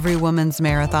inaugural Every Woman's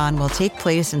Marathon will take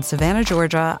place in Savannah,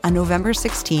 Georgia on November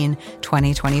 16,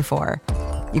 2024.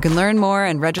 You can learn more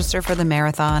and register for the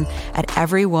marathon at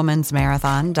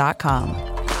everywomansmarathon.com.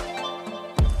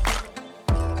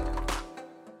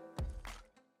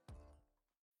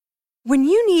 When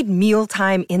you need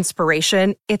mealtime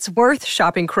inspiration, it's worth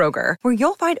shopping Kroger, where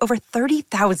you'll find over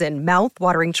 30,000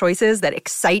 mouth-watering choices that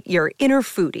excite your inner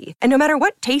foodie. And no matter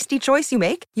what tasty choice you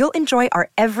make, you'll enjoy our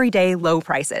everyday low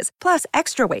prices, plus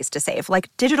extra ways to save, like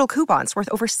digital coupons worth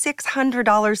over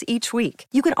 $600 each week.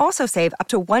 You can also save up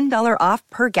to $1 off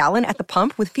per gallon at the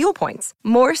pump with fuel points.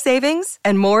 More savings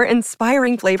and more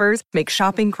inspiring flavors make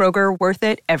shopping Kroger worth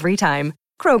it every time.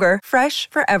 Kroger, fresh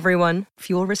for everyone.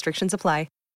 Fuel restrictions apply.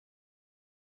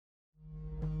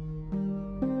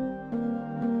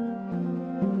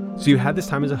 So you had this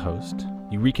time as a host.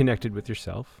 You reconnected with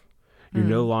yourself. You're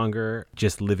no longer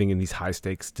just living in these high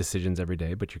stakes decisions every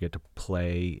day, but you get to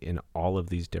play in all of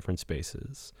these different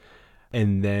spaces.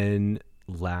 And then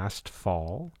last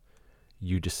fall,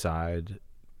 you decide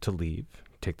to leave,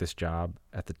 take this job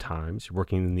at the Times. You're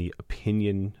working in the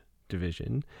opinion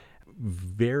division.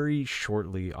 Very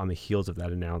shortly on the heels of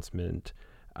that announcement,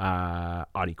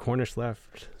 Audie Cornish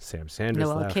left, Sam Sanders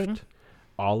Noel left. King.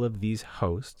 All of these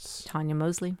hosts, Tanya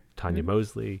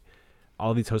Mosley,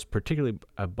 all these hosts, particularly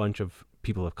a bunch of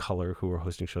people of color who were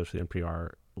hosting shows for the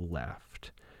NPR, left.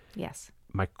 Yes.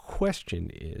 My question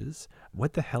is,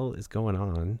 what the hell is going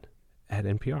on at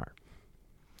NPR?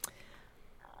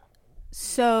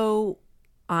 So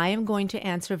I am going to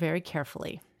answer very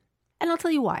carefully, and I'll tell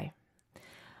you why.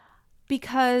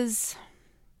 Because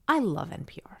I love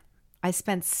NPR. I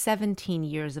spent 17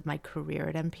 years of my career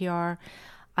at NPR.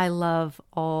 I love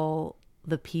all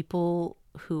the people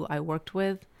who I worked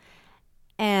with.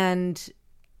 And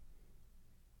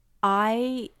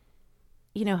I,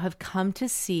 have come to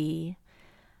see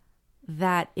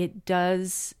that it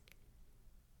does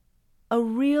a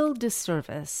real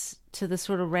disservice to the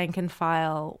sort of rank and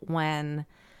file when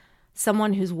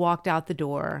someone who's walked out the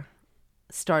door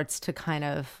starts to kind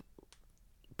of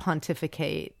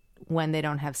pontificate when they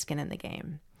don't have skin in the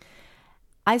game.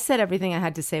 I said everything I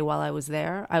had to say while I was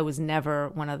there. I was never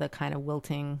one of the kind of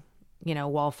wilting,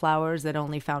 wallflowers that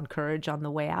only found courage on the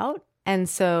way out. And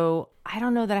so I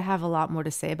don't know that I have a lot more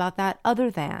to say about that other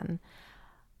than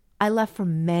I left for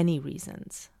many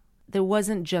reasons. There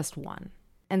wasn't just one.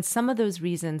 And some of those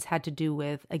reasons had to do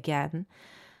with, again,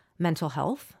 mental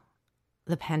health.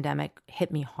 The pandemic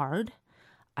hit me hard.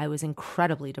 I was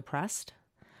incredibly depressed.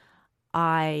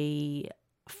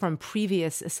 From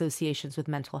previous associations with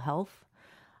mental health,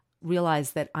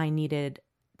 realized that I needed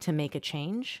to make a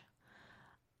change.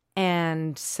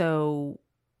 And so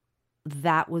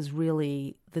that was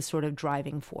really the sort of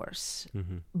driving force.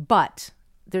 Mm-hmm. But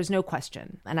there's no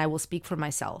question, and I will speak for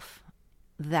myself,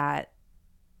 that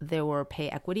there were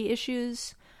pay equity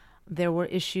issues. There were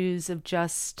issues of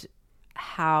just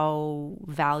how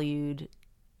valued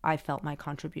I felt my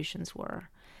contributions were.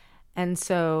 And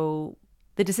so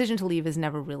the decision to leave is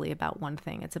never really about one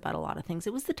thing. It's about a lot of things.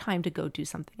 It was the time to go do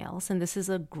something else. And this is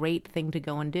a great thing to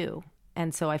go and do.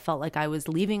 And so I felt like I was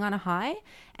leaving on a high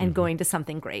and going to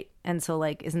something great. And so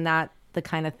isn't that the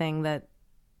kind of thing that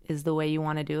is the way you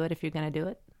want to do it if you're going to do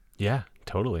it? Yeah,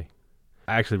 totally.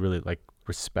 I actually really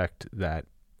respect that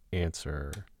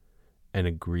answer and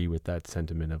agree with that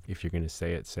sentiment of if you're going to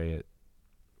say it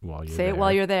while you're there. Say it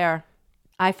while you're there.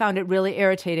 I found it really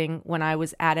irritating when I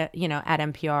was at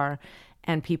NPR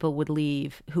and people would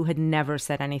leave who had never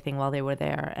said anything while they were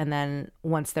there. And then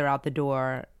once they're out the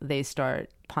door, they start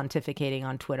pontificating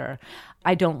on Twitter.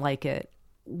 I don't like it.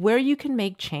 Where you can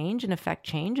make change and affect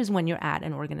change is when you're at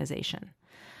an organization.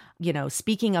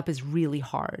 Speaking up is really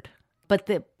hard. But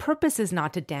the purpose is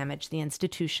not to damage the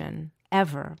institution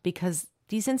ever, because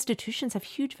these institutions have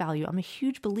huge value. I'm a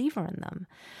huge believer in them.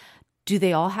 Do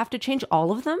they all have to change?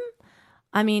 All of them?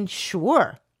 I mean,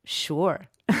 sure.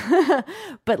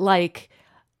 But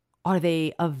are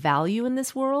they of value in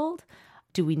this world?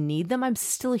 Do we need them? I'm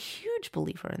still a huge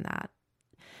believer in that.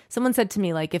 Someone said to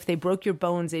me, if they broke your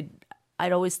bones,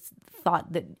 I'd always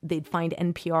thought that they'd find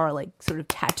NPR sort of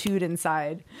tattooed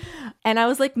inside. And I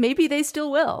was like, maybe they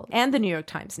still will. And the New York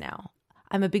Times now.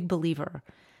 I'm a big believer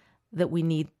that we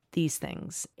need these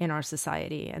things in our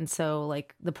society. And so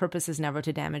the purpose is never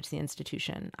to damage the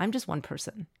institution. I'm just one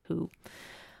person who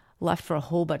left for a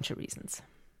whole bunch of reasons.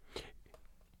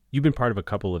 You've been part of a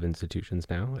couple of institutions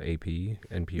now, AP,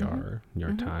 NPR, New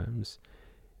York Times.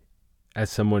 As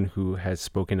someone who has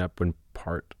spoken up when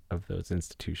part of those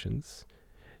institutions,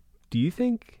 do you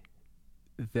think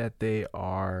that they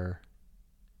are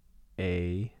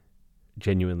A,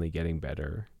 genuinely getting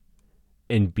better,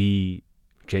 and B,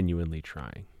 genuinely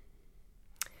trying?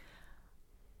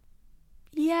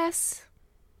 Yes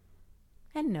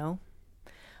and no.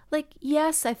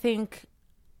 Yes, I think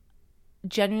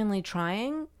genuinely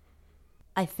trying.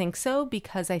 I think so,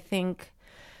 because I think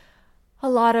a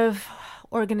lot of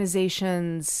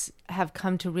organizations have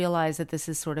come to realize that this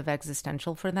is sort of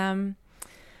existential for them,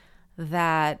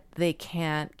 that they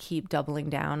can't keep doubling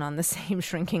down on the same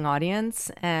shrinking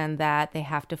audience, and that they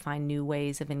have to find new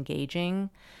ways of engaging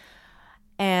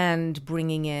and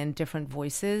bringing in different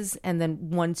voices. And then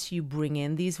once you bring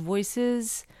in these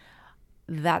voices,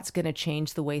 that's going to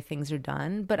change the way things are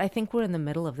done. But I think we're in the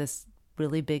middle of this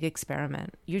really big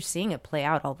experiment. You're seeing it play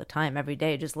out all the time, every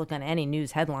day. Just look at any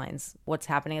news headlines, what's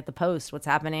happening at the Post, what's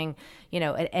happening,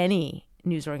 at any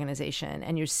news organization.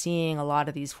 And you're seeing a lot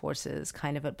of these forces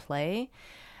kind of at play,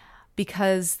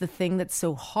 because the thing that's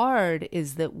so hard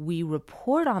is that we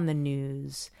report on the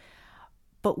news,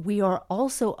 but we are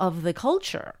also of the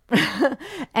culture.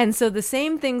 And so the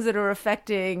same things that are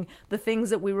affecting the things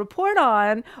that we report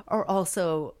on are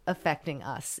also affecting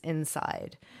us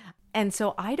inside. And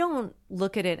so I don't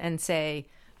look at it and say,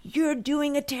 you're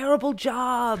doing a terrible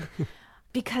job.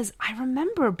 Because I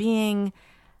remember being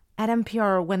at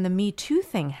NPR when the Me Too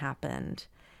thing happened.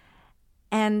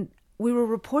 And we were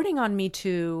reporting on Me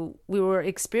Too. We were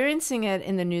experiencing it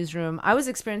in the newsroom. I was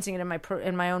experiencing it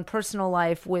in my own personal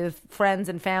life with friends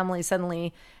and family,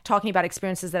 suddenly talking about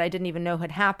experiences that I didn't even know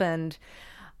had happened.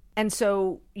 And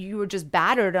so you were just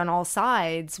battered on all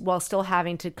sides while still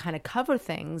having to kind of cover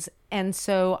things. And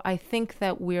so I think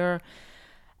that we're,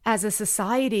 as a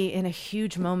society, in a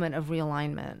huge moment of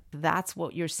realignment. That's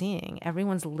what you're seeing.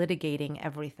 Everyone's litigating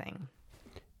everything.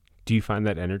 Do you find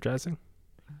that energizing?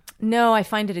 No, I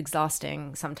find it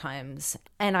exhausting sometimes.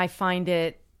 And I find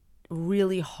it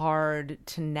really hard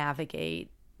to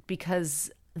navigate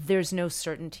because there's no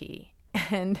certainty.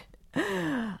 And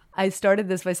I started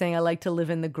this by saying I like to live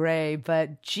in the gray,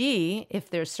 but gee, if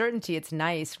there's certainty, it's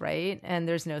nice, right? And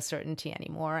there's no certainty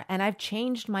anymore. And I've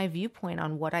changed my viewpoint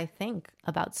on what I think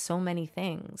about so many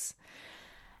things.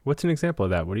 What's an example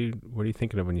of that? What are you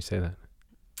thinking of when you say that?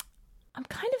 I'm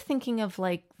kind of thinking of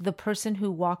like the person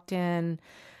who walked in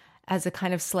as a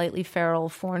kind of slightly feral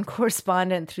foreign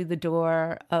correspondent through the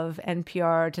door of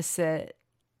NPR to sit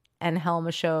and helm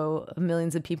a show of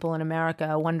millions of people in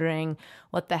America, wondering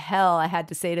what the hell I had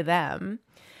to say to them.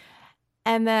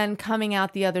 And then coming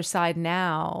out the other side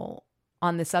now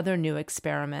on this other new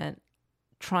experiment,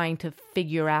 trying to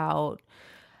figure out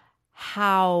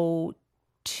how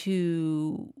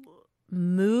to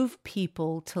move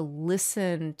people to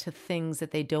listen to things that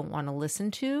they don't want to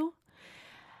listen to,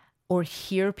 or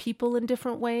hear people in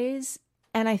different ways.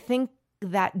 And I think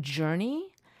that journey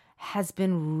has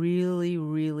been really,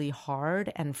 really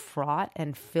hard and fraught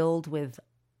and filled with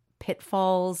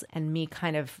pitfalls, and me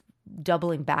kind of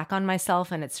doubling back on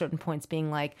myself and at certain points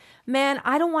being like, man,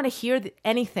 I don't want to hear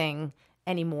anything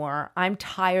anymore. I'm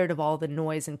tired of all the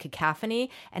noise and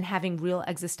cacophony, and having real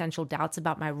existential doubts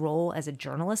about my role as a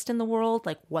journalist in the world.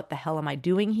 Like, what the hell am I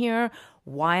doing here?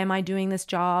 Why am I doing this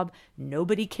job?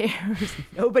 Nobody cares.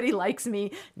 Nobody likes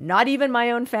me. Not even my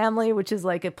own family, which is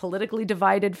like a politically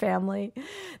divided family.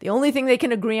 The only thing they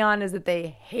can agree on is that they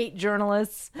hate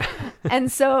journalists.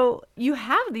 And so you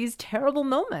have these terrible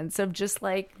moments of just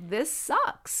like, this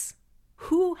sucks.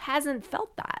 Who hasn't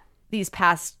felt that these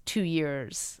past 2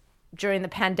 years? During the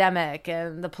pandemic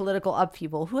and the political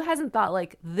upheaval, who hasn't thought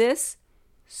like, this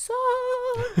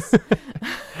sucks?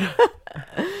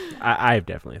 I've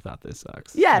definitely thought this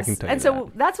sucks. Yes. And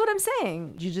so that's what I'm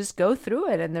saying. You just go through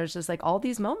it, and there's just like all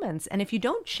these moments. And if you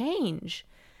don't change,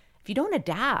 if you don't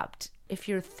adapt, if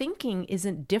your thinking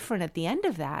isn't different at the end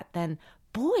of that, then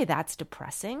boy, that's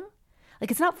depressing.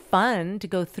 Like, it's not fun to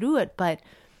go through it, but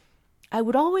I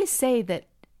would always say that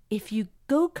if you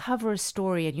go cover a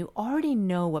story and you already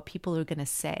know what people are going to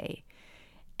say,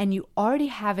 and you already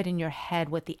have it in your head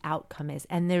what the outcome is,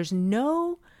 and there's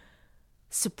no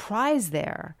surprise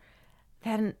there,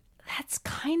 then that's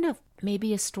kind of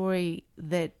maybe a story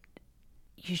that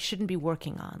you shouldn't be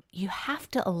working on. You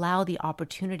have to allow the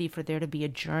opportunity for there to be a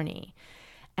journey,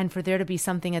 and for there to be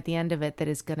something at the end of it that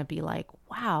is going to be like,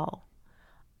 wow,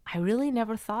 I really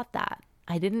never thought that.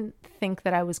 I didn't think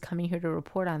that I was coming here to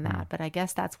report on that, but I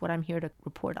guess that's what I'm here to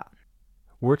report on.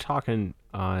 We're talking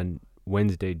on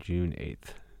Wednesday, June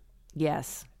 8th.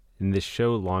 Yes. And this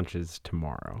show launches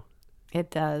tomorrow. It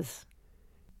does.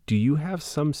 Do you have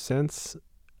some sense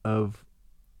of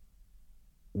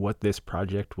what this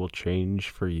project will change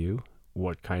for you?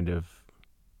 What kind of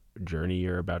journey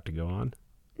you're about to go on?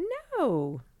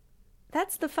 No.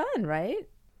 That's the fun, right?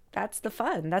 That's the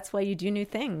fun. That's why you do new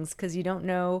things, because you don't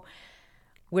know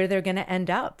where they're going to end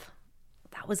up.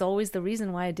 That was always the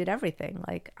reason why I did everything.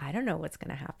 Like, I don't know what's going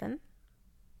to happen.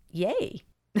 Yay.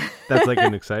 That's like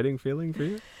an exciting feeling for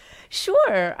you?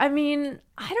 Sure. I mean,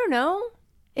 I don't know.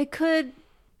 It could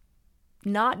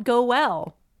not go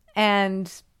well. And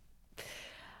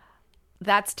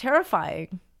that's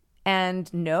terrifying.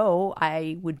 And no,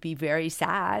 I would be very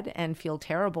sad and feel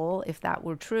terrible if that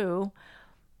were true.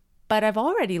 But I've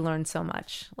already learned so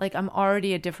much. Like, I'm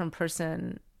already a different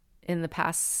person in the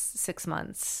past 6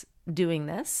 months doing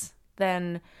this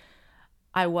than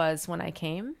I was when I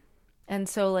came. And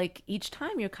so, like, each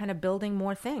time you're kind of building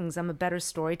more things. I'm a better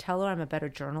storyteller. I'm a better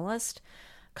journalist.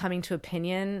 Coming to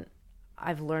Opinion,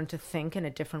 I've learned to think in a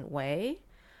different way.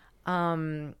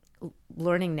 Learning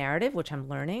narrative, which I'm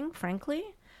learning, frankly,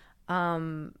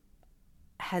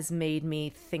 has made me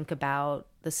think about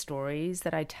the stories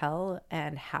that I tell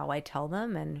and how I tell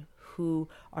them and who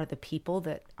are the people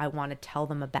that I want to tell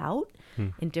them about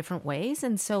in different ways.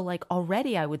 And so, like,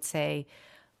 already I would say,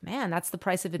 man, that's the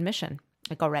price of admission.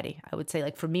 Like, already I would say,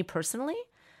 like, for me personally,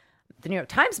 the New York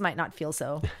Times might not feel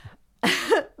so,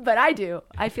 but I do.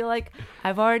 I feel like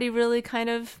I've already really kind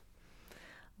of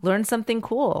learned something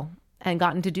cool and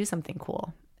gotten to do something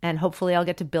cool. And hopefully I'll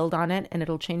get to build on it and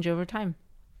it'll change over time.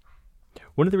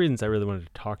 One of the reasons I really wanted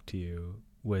to talk to you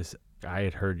was I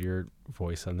had heard your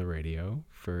voice on the radio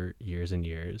for years and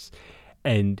years.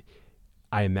 And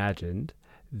I imagined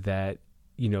that,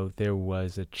 you know, there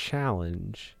was a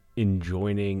challenge in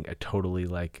joining a totally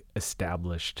like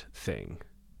established thing,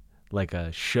 like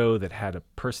a show that had a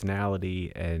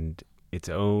personality and its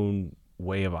own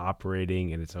way of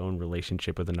operating and its own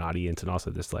relationship with an audience, and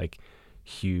also this like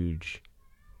huge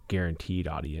guaranteed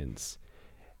audience.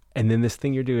 And then this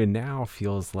thing you're doing now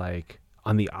feels like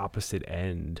on the opposite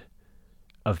end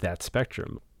of that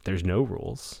spectrum. There's no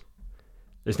rules.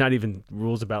 There's not even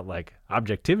rules about like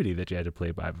objectivity that you had to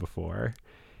play by before.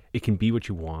 It can be what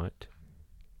you want.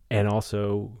 And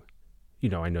also, you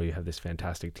know, I know you have this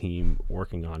fantastic team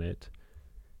working on it,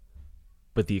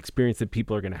 but the experience that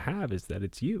people are going to have is that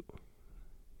it's you.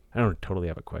 I don't totally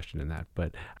have a question in that,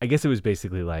 but I guess it was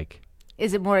basically like,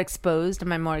 is it more exposed?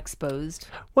 Am I more exposed?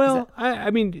 Well,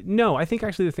 I mean, no, I think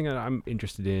actually the thing that I'm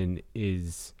interested in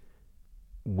is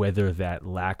whether that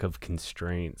lack of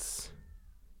constraints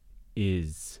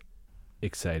is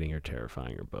exciting or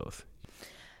terrifying or both.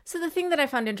 So the thing that I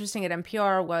found interesting at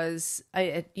NPR was,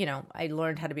 I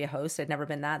learned how to be a host. I'd never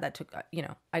been that. That took,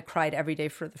 I cried every day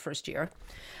for the first year.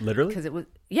 Literally? Because it was,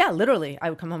 yeah, literally. I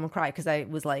would come home and cry because I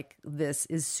was like, this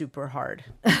is super hard.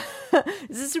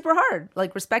 This is super hard.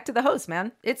 Like, respect to the host,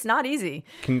 man. It's not easy.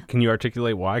 Can you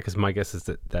articulate why? Because my guess is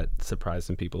that surprised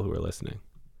some people who are listening.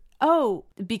 Oh,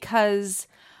 because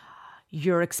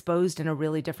you're exposed in a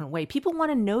really different way. People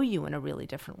want to know you in a really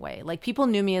different way. Like, people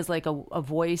knew me as like a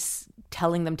voice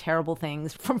telling them terrible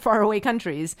things from faraway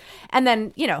countries. And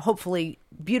then, you know, hopefully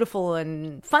beautiful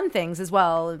and fun things as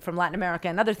well from Latin America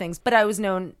and other things. But I was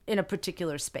known in a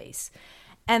particular space.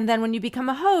 And then when you become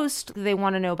a host, they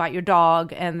want to know about your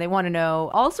dog and they want to know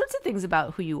all sorts of things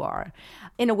about who you are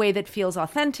in a way that feels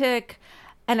authentic.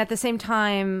 And at the same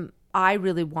time, I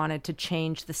really wanted to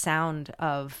change the sound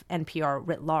of NPR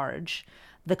writ large,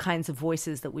 the kinds of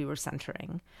voices that we were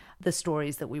centering, the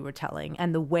stories that we were telling,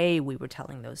 and the way we were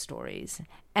telling those stories.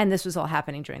 And this was all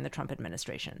happening during the Trump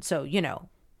administration. So, you know,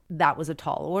 that was a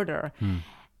tall order.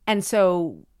 And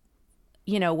so,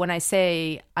 you know, when I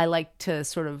say I like to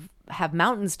sort of have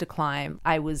mountains to climb,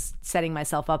 I was setting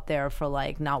myself up there for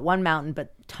like not one mountain,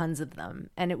 but tons of them.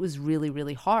 And it was really,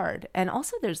 really hard. And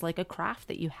also there's like a craft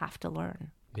that you have to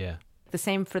learn. Yeah. The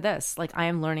same for this. Like, I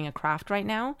am learning a craft right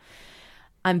now.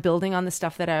 I'm building on the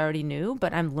stuff that I already knew,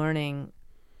 but I'm learning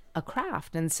a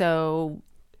craft. And so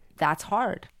that's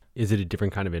hard. Is it a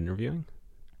different kind of interviewing?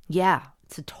 Yeah,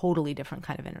 it's a totally different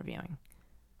kind of interviewing.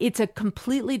 It's a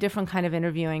completely different kind of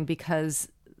interviewing because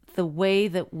the way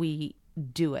that we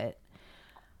do it,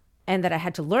 and that I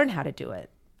had to learn how to do it,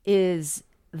 is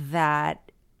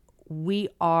that we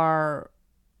are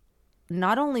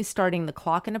not only starting the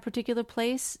clock in a particular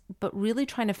place, but really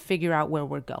trying to figure out where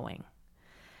we're going.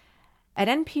 At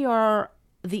NPR,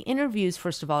 the interviews,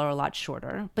 first of all, are a lot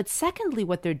shorter. But secondly,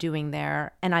 what they're doing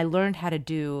there, and I learned how to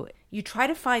do, you try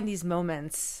to find these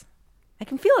moments. I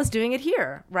can feel us doing it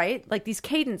here, right? Like these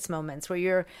cadence moments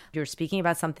where you're speaking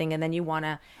about something and then you want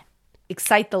to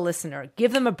excite the listener,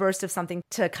 give them a burst of something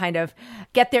to kind of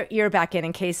get their ear back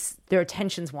in case their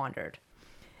attention's wandered.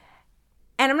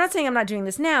 And I'm not saying I'm not doing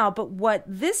this now, but what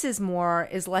this is more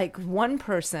is like one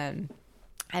person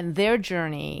and their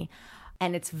journey,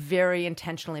 and it's very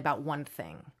intentionally about one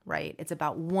thing, right? It's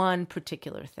about one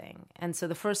particular thing. And so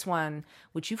the first one,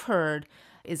 which you've heard,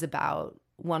 is about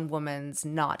one woman's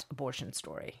not abortion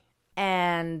story.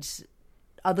 And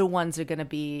other ones are going to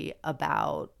be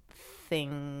about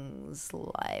things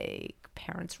like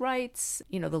parents' rights,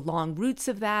 you know, the long roots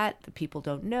of that people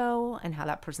don't know and how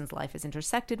that person's life is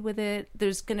intersected with it.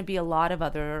 There's going to be a lot of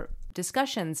other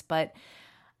discussions, but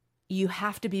you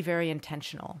have to be very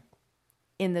intentional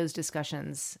in those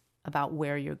discussions about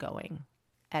where you're going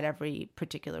at every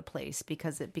particular place,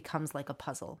 because it becomes like a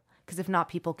puzzle. Because if not,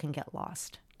 people can get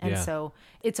lost. And so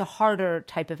it's a harder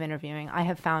type of interviewing. I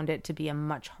have found it to be a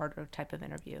much harder type of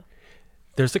interview.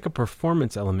 There's like a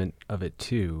performance element of it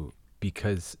too,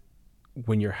 because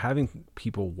when you're having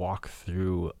people walk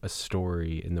through a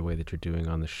story in the way that you're doing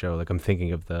on the show, like I'm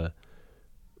thinking of the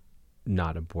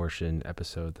not abortion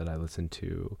episode that I listened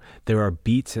to, there are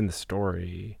beats in the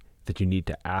story that you need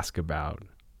to ask about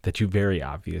that you very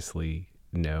obviously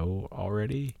know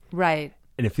already. Right.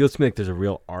 And it feels to me like there's a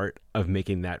real art of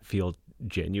making that feel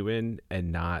genuine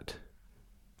and not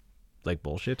like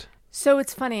bullshit. So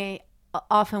it's funny.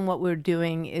 Often what we're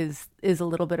doing is a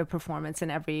little bit of performance in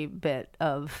every bit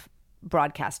of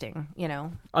broadcasting, you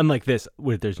know. Unlike this,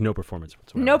 where there's no performance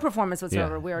whatsoever. No performance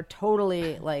whatsoever. Yeah. We are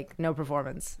totally like no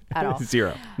performance at all.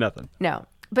 Zero. Nothing. No.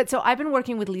 But so I've been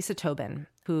working with Lisa Tobin,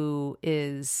 who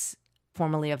is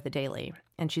formerly of The Daily,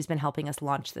 and she's been helping us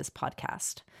launch this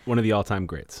podcast. One of the all-time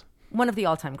greats. One of the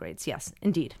all-time greats, yes,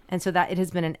 indeed. And so that it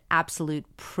has been an absolute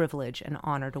privilege and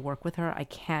honor to work with her. I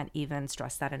can't even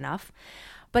stress that enough.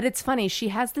 But it's funny, she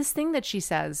has this thing that she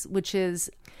says, which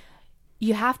is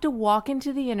you have to walk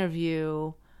into the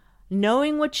interview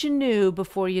knowing what you knew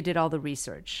before you did all the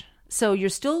research. So you're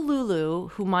still Lulu,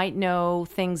 who might know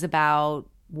things about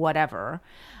whatever,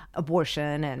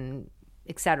 abortion and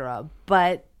etc.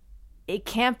 But it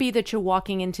can't be that you're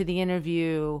walking into the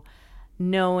interview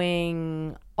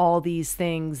knowing all these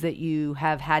things that you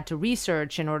have had to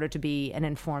research in order to be an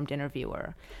informed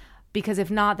interviewer. Because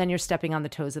if not, then you're stepping on the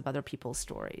toes of other people's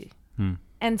story.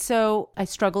 And so I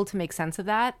struggle to make sense of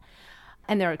that.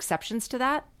 And there are exceptions to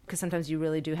that, because sometimes you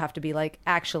really do have to be like,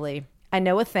 actually, I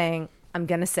know a thing, I'm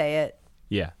going to say it.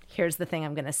 Yeah. Here's the thing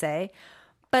I'm going to say.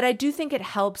 But I do think it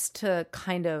helps to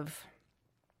kind of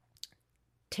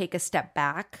take a step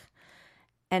back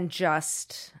and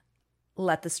just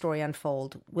let the story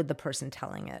unfold with the person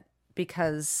telling it.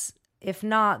 Because if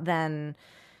not, then,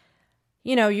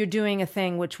 you know, you're doing a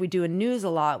thing which we do in news a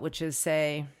lot, which is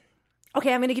say,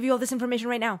 okay, I'm going to give you all this information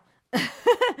right now.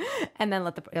 And then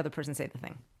let the other person say the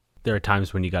thing. There are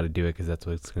times when you got to do it because that's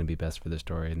what's going to be best for the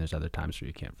story. And there's other times where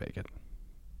you can't fake it.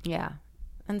 Yeah.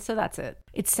 And so that's it.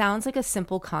 It sounds like a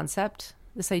simple concept,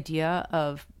 this idea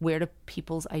of where do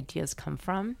people's ideas come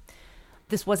from.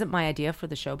 This wasn't my idea for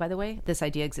the show, by the way. This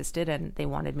idea existed and they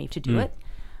wanted me to do it.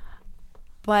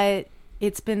 But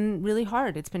it's been really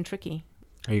hard. It's been tricky.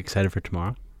 Are you excited for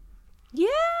tomorrow?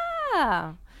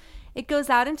 Yeah. It goes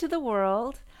out into the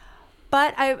world.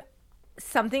 But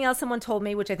something else someone told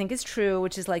me, which I think is true,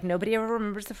 which is like nobody ever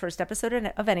remembers the first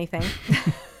episode of anything.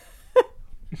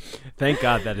 Thank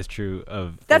God that is true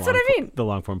of That's what I mean. The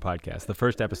long form podcast. The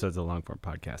first episode's a long form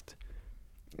podcast.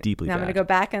 Deeply now bad. I'm going to go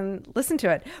back and listen to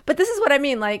it. But this is what I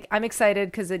mean. Like, I'm excited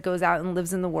because it goes out and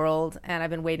lives in the world. And I've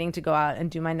been waiting to go out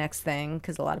and do my next thing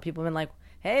because a lot of people have been like,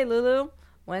 hey, Lulu,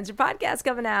 when's your podcast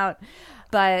coming out?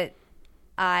 But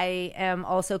I am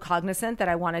also cognizant that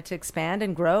I want it to expand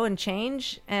and grow and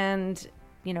change and,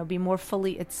 you know, be more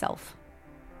fully itself.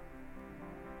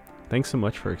 Thanks so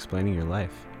much for explaining your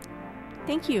life.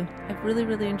 Thank you. I've really,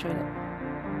 really enjoyed it.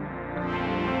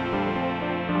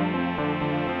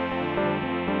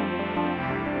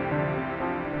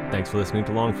 Thanks for listening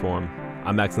to Longform.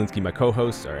 I'm Max Linsky. My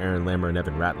co-hosts are Aaron Lammer and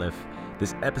Evan Ratliff.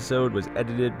 This episode was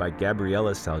edited by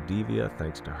Gabriella Saldivia.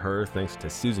 Thanks to her. Thanks to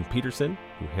Susan Peterson,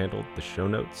 who handled the show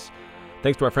notes.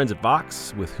 Thanks to our friends at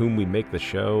Vox, with whom we make the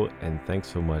show. And thanks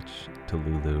so much to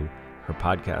Lulu. Her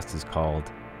podcast is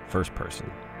called First Person.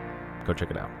 Go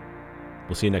check it out.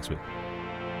 We'll see you next week.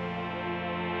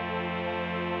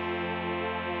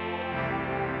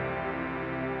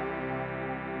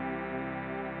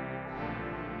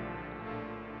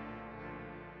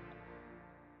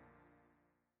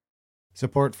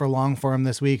 Support for Longform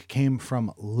this week came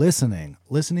from Listening.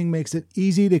 Listening makes it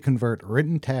easy to convert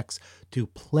written text to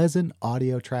pleasant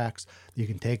audio tracks that you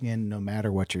can take in no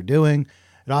matter what you're doing.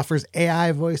 It offers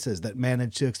AI voices that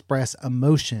manage to express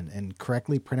emotion and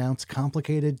correctly pronounce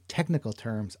complicated technical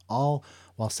terms, all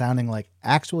while sounding like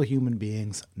actual human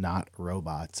beings, not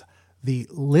robots. The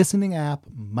Listening app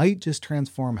might just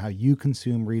transform how you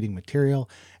consume reading material,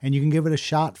 and you can give it a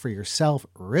shot for yourself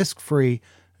risk-free.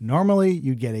 Normally,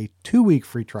 you'd get a 2-week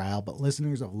free trial, but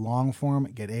listeners of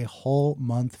Longform get a whole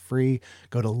month free.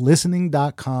 Go to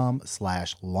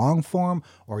listening.com/longform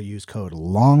or use code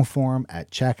LONGFORM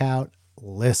at checkout.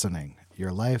 Listening.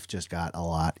 Your life just got a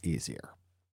lot easier.